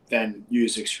take, then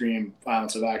use extreme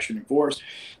violence of action and force,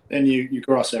 then you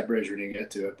cross that bridge when you get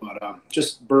to it. But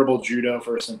just verbal judo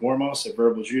first and foremost. If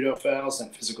verbal judo fails, then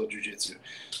physical jujitsu.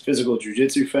 Physical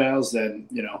jujitsu fails, then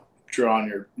draw on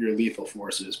your lethal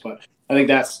forces. But I think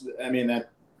that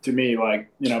to me,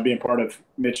 being part of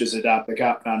Mitch's Adopt the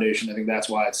Cop Foundation, I think that's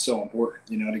why it's so important.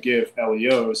 To give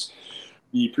LEOs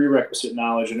the prerequisite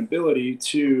knowledge and ability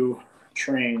to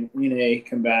train in a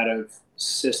combative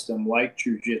system like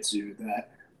jujitsu that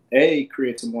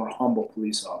creates a more humble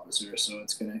police officer. So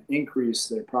it's going to increase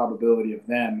their probability of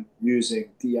them using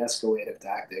de-escalative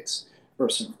tactics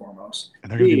first and foremost.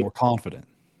 And they're going to be more confident.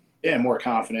 Yeah, more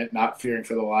confident, not fearing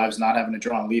for their lives, not having to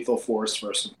draw on lethal force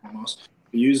first and foremost.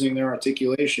 Using their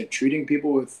articulation, treating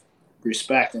people with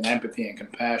respect and empathy and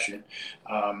compassion,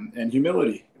 and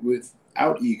humility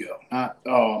without ego. Not,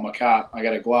 oh, I'm a cop, I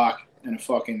got a Glock and a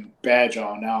fucking badge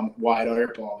on, now I'm wide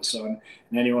arp all of a sudden,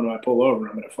 and anyone who I pull over,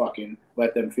 I'm going to fucking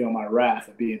let them feel my wrath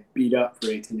of being beat up for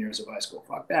 18 years of high school.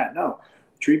 Fuck that. No.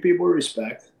 Treat people with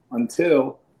respect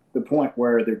until the point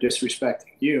where they're disrespecting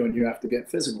you and you have to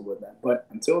get physical with them. But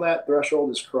until that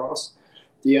threshold is crossed,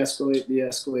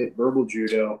 de-escalate, verbal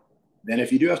judo. Then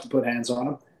if you do have to put hands on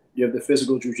them, you have the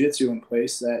physical jujitsu in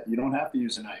place that you don't have to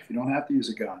use a knife. You don't have to use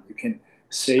a gun. You can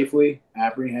safely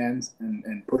apprehend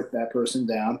and put that person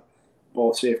down,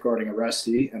 both safeguarding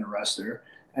arrestee and arrestor.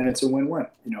 And it's a win-win.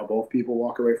 Both people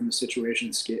walk away from the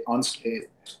situation unscathed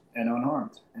and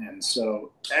unharmed. And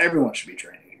so everyone should be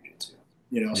training jiu-jitsu,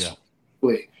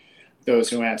 especially those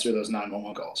who answer those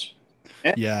 911 calls.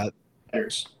 And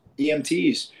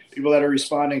EMTs, people that are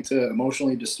responding to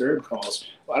emotionally disturbed calls.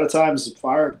 A lot of times the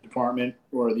fire department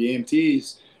or the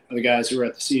EMTs are the guys who are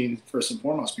at the scene first and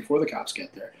foremost before the cops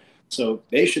get there. So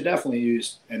they should definitely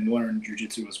use and learn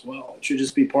jiu-jitsu as well. It should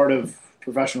just be part of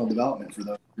professional development for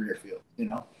the career field,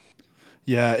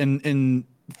 Yeah, and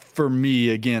for me,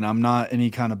 again, I'm not any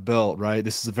kind of belt, right?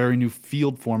 This is a very new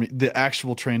field for me. The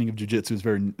actual training of jiu-jitsu is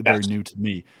very new to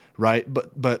me, right?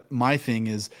 But my thing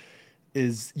is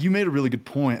you made a really good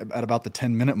point at about the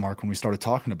 10-minute mark when we started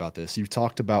talking about this. You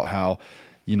talked about how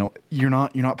you're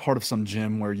not part of some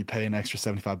gym where you pay an extra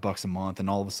 $75 a month and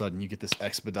all of a sudden you get this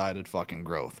expedited fucking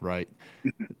growth, right?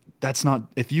 That's not,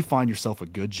 if you find yourself a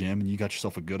good gym and you got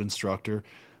yourself a good instructor,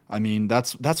 I mean,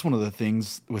 that's one of the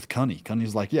things with Cunny.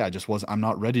 Cunny's like, yeah, I'm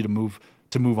not ready to move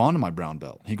on to my brown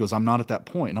belt. He goes, I'm not at that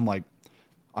point. And I'm like,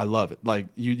 I love it. Like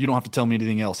you don't have to tell me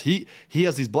anything else. He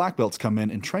has these black belts come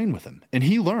in and train with him, and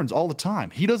he learns all the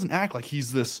time. He doesn't act like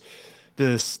he's this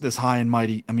high and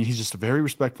mighty. I mean, he's just a very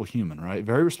respectful human, right?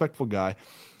 Very respectful guy.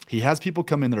 He has people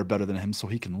come in that are better than him so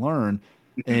he can learn.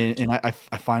 And I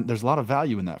find there's a lot of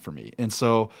value in that for me. And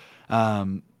so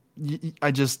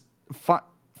I just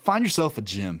find yourself a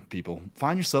gym, people.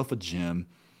 Find yourself a gym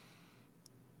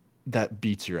that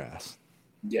beats your ass.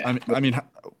 Yeah. I mean,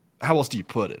 how else do you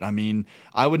put it? I mean,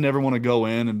 I would never want to go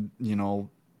in and,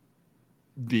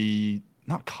 be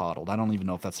not coddled. I don't even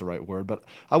know if that's the right word, but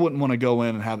I wouldn't want to go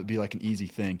in and have it be like an easy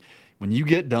thing. When you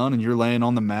get done and you're laying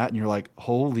on the mat and you're like,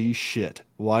 holy shit,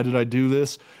 why did I do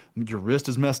this? Your wrist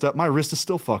is messed up. My wrist is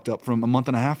still fucked up from a month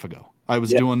and a half ago. I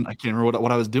can't remember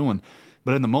what I was doing,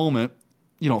 but in the moment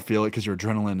you don't feel it because your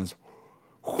adrenaline is,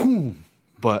 whoo.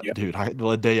 But dude,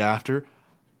 the day after,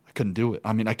 I couldn't do it.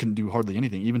 I mean, I couldn't do hardly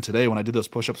anything. Even today, when I did those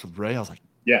push-ups with Ray, I was like,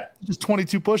 just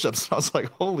 22 push-ups. I was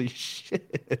like, holy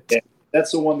shit. Yeah.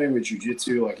 That's the one thing with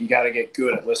jiu-jitsu. Like, you got to get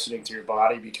good at listening to your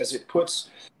body because it puts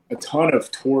a ton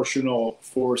of torsional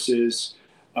forces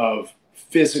of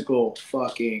physical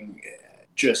fucking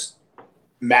just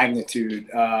magnitude,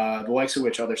 the likes of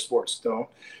which other sports don't.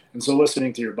 And so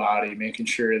listening to your body, making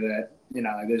sure that,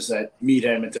 there's that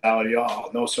meathead mentality,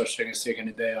 no such thing as taking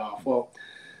a day off. Well,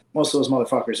 most of those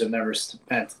motherfuckers have never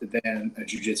spent a day in a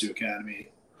jiu-jitsu academy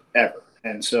ever.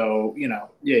 And so,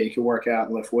 you can work out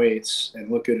and lift weights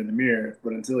and look good in the mirror,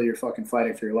 but until you're fucking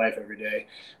fighting for your life every day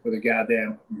with a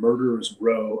goddamn murderer's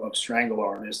row of strangle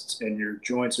artists and your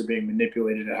joints are being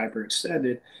manipulated and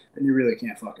hyperextended, then you really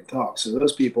can't fucking talk. So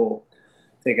those people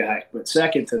take a hike. But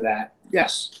second to that,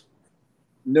 yes,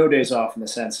 no days off in the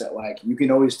sense that, like, you can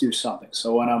always do something.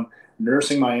 So when I'm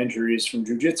nursing my injuries from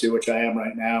jiu-jitsu, which I am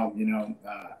right now,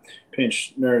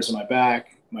 pinched nerves in my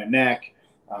back, my neck,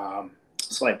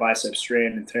 slight bicep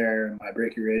strain and tear in my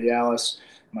brachioradialis,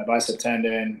 my bicep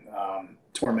tendon,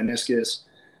 torn meniscus.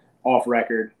 off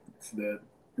record, if the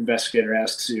investigator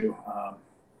asks you,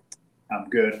 I'm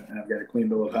good and I've got a clean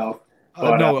bill of health.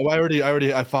 But No,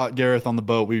 I fought Gareth on the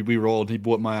boat. We rolled. He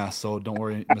whooped my ass. So don't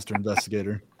worry, Mr.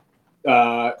 Investigator.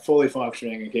 fully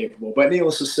functioning and capable. But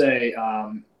needless to say,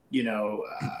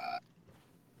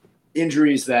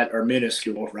 injuries that are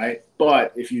minuscule, right?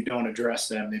 But if you don't address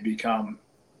them,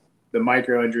 the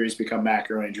micro injuries become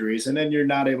macro injuries, and then you're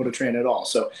not able to train at all.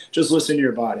 So just listen to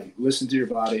your body. Listen to your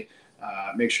body.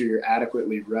 Make sure you're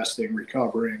adequately resting,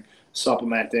 recovering,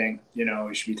 supplementing.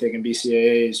 You should be taking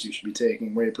BCAAs. You should be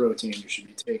taking whey protein. You should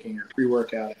be taking your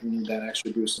pre-workout if you need that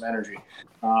extra boost of energy.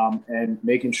 And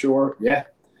making sure,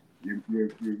 your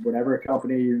whatever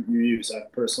company you use. I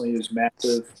personally use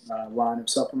massive line of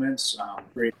supplements,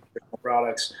 great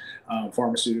products,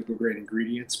 pharmaceutical grade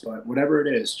ingredients. But whatever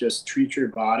it is, just treat your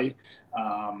body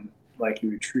like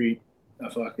you would treat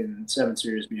a fucking 7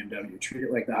 Series BMW. Treat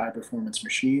it like the high performance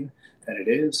machine that it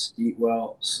is. Eat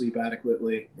well, sleep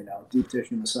adequately. Deep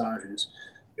tissue massages,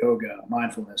 yoga,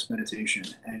 mindfulness, meditation,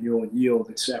 and you'll yield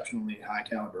exceptionally high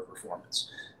caliber performance.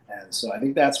 And so I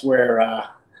think that's where,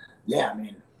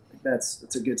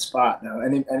 that's a good spot. Now,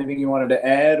 anything you wanted to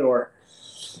add or?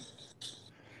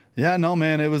 Yeah, no,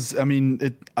 man. It was. I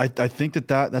mean, I think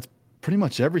that's pretty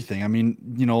much everything. I mean,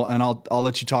 and I'll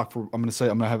let you talk for. I'm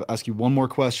gonna ask you one more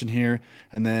question here,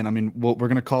 and then we're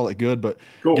gonna call it good. But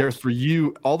Cool. Gareth, for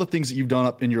you, all the things that you've done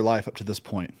up in your life up to this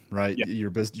point, right? Yeah. Your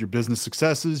business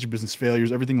successes, your business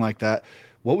failures, everything like that.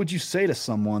 What would you say to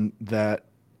someone that,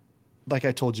 like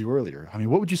I told you earlier? I mean,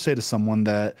 what would you say to someone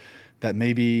that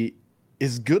maybe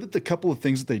is good at the couple of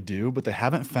things that they do, but they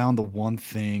haven't found the one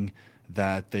thing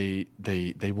that they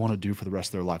want to do for the rest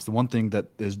of their lives, the one thing that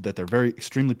they're very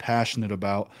extremely passionate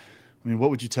about? I mean, what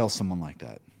would you tell someone like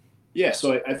that? Yeah,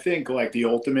 so I think like the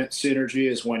ultimate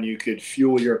synergy is when you could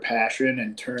fuel your passion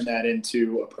and turn that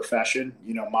into a profession,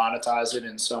 monetize it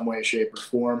in some way, shape, or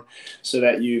form, so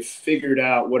that you've figured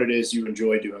out what it is you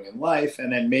enjoy doing in life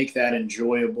and then make that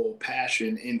enjoyable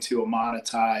passion into a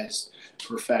monetized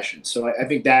profession. So I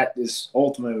think that is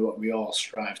ultimately what we all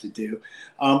strive to do.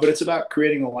 But it's about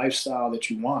creating a lifestyle that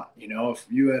you want. If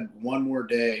you had one more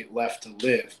day left to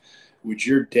live, would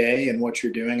your day and what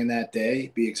you're doing in that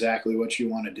day be exactly what you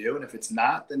want to do? And if it's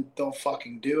not, then don't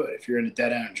fucking do it. If you're in a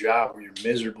dead end job where you're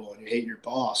miserable and you hate your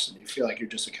boss and you feel like you're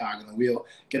just a cog in the wheel,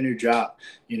 get a new job.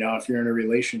 If you're in a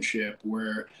relationship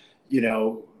where,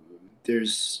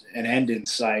 there's an end in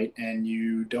sight and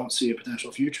you don't see a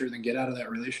potential future, then get out of that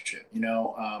relationship.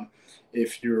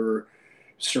 If you're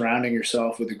surrounding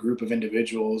yourself with a group of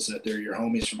individuals that they're your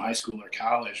homies from high school or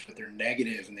college, but they're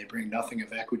negative and they bring nothing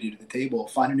of equity to the table,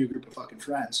 find a new group of fucking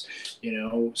friends.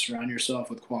 Surround yourself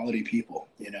with quality people.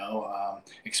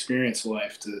 Experience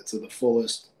life to the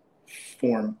fullest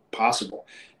form possible,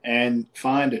 and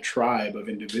find a tribe of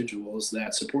individuals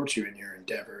that support you in your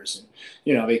endeavors.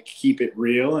 And they keep it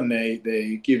real and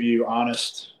they give you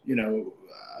honest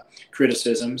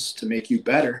criticisms to make you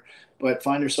better. But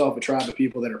find yourself a tribe of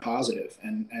people that are positive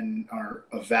and are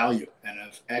of value and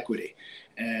of equity.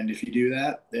 And if you do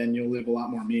that, then you'll live a lot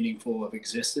more meaningful of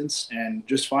existence. And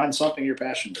just find something you're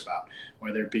passionate about,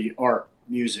 whether it be art,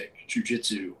 music,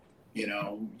 jujitsu, you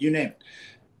name it.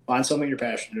 Find something you're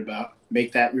passionate about,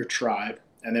 make that your tribe.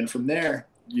 And then from there,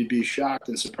 you'd be shocked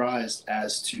and surprised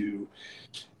as to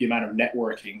the amount of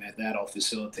networking that'll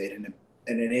facilitate and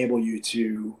enable you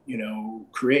to,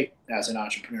 create as an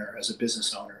entrepreneur, as a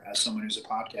business owner, as someone who's a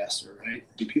podcaster, right?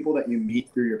 The people that you meet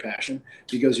through your passion,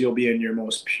 because you'll be in your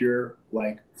most pure,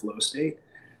 flow state,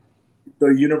 the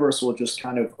universe will just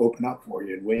kind of open up for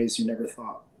you in ways you never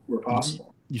thought were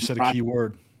possible. You said a key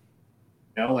word.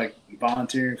 Like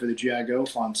volunteering for the GI Go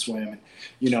Fund swim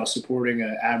and, supporting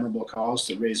an admirable cause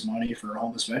to raise money for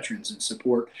homeless veterans and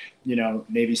support,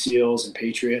 Navy SEALs and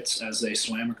Patriots as they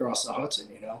swam across the Hudson.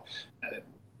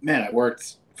 Man, I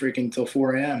worked freaking till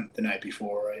 4 a.m. the night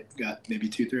before. I got maybe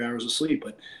 2-3 hours of sleep,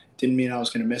 but didn't mean I was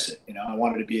going to miss it. I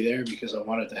wanted to be there because I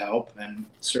wanted to help and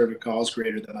serve a cause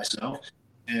greater than myself.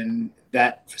 And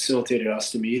that facilitated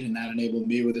us to meet, and that enabled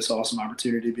me with this awesome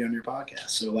opportunity to be on your podcast.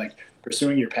 So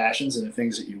pursuing your passions and the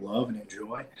things that you love and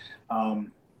enjoy,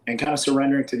 and kind of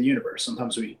surrendering to the universe.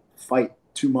 Sometimes we fight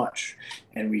too much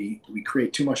and we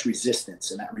create too much resistance,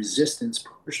 and that resistance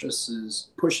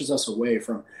pushes us away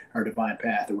from our divine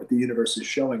path, or what the universe is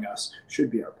showing us should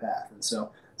be our path. And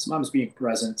so sometimes being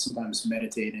present, sometimes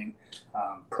meditating,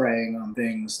 praying on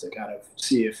things to kind of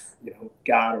see if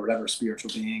God or whatever spiritual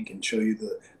being can show you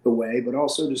the way, but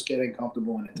also just getting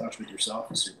comfortable and in touch with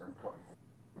yourself is super important.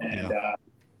 And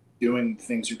doing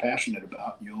things you're passionate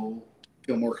about, you'll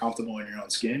feel more comfortable in your own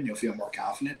skin, you'll feel more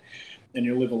confident, and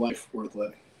you'll live a life worth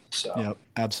living. So. Yep,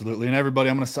 absolutely. And everybody,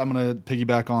 I'm gonna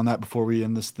piggyback on that before we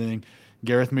end this thing.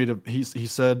 Gareth he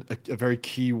said a very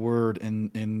key word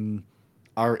in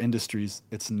our industries.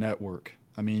 It's network.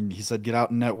 I mean, he said get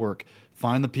out and network,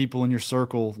 find the people in your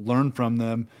circle, learn from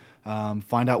them,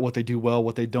 find out what they do well,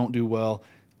 what they don't do well.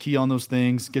 Key on those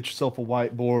things. Get yourself a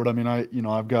whiteboard. I mean,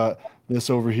 I've got this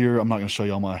over here. I'm not gonna show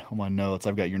you all my notes.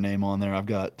 I've got your name on there. I've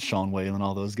got Sean Whalen,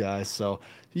 all those guys. So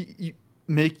you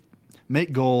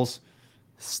make goals,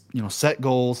 set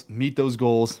goals, meet those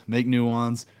goals, make new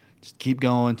ones, just keep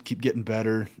going, keep getting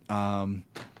better.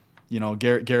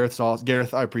 Gareth,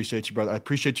 I appreciate you, brother. I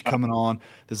appreciate you coming on.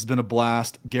 This has been a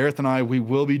blast. Gareth and I, we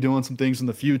will be doing some things in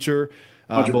the future,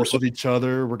 both 100%. with each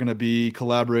other. We're going to be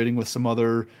collaborating with some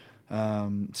other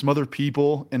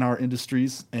people in our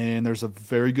industries, and there's a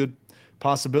very good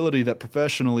possibility that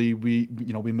professionally we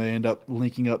may end up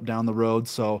linking up down the road.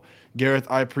 So, Gareth,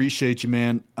 I appreciate you,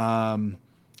 man.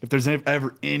 If there's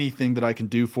ever anything that I can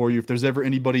do for you, if there's ever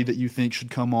anybody that you think should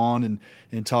come on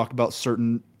and talk about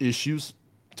certain issues,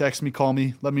 text me, call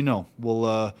me, let me know.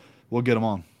 We'll get them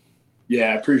on.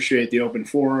 Yeah, I appreciate the open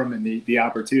forum and the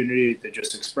opportunity to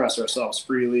just express ourselves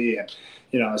freely. And,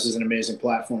 this is an amazing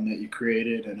platform that you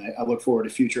created. And I look forward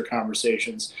to future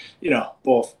conversations,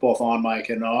 both on mic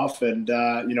and off, and,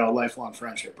 a lifelong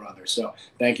friendship, brother. So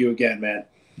thank you again, man.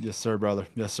 Yes, sir, brother.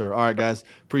 Yes, sir. All right, guys.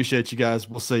 Appreciate you guys.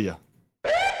 We'll see you.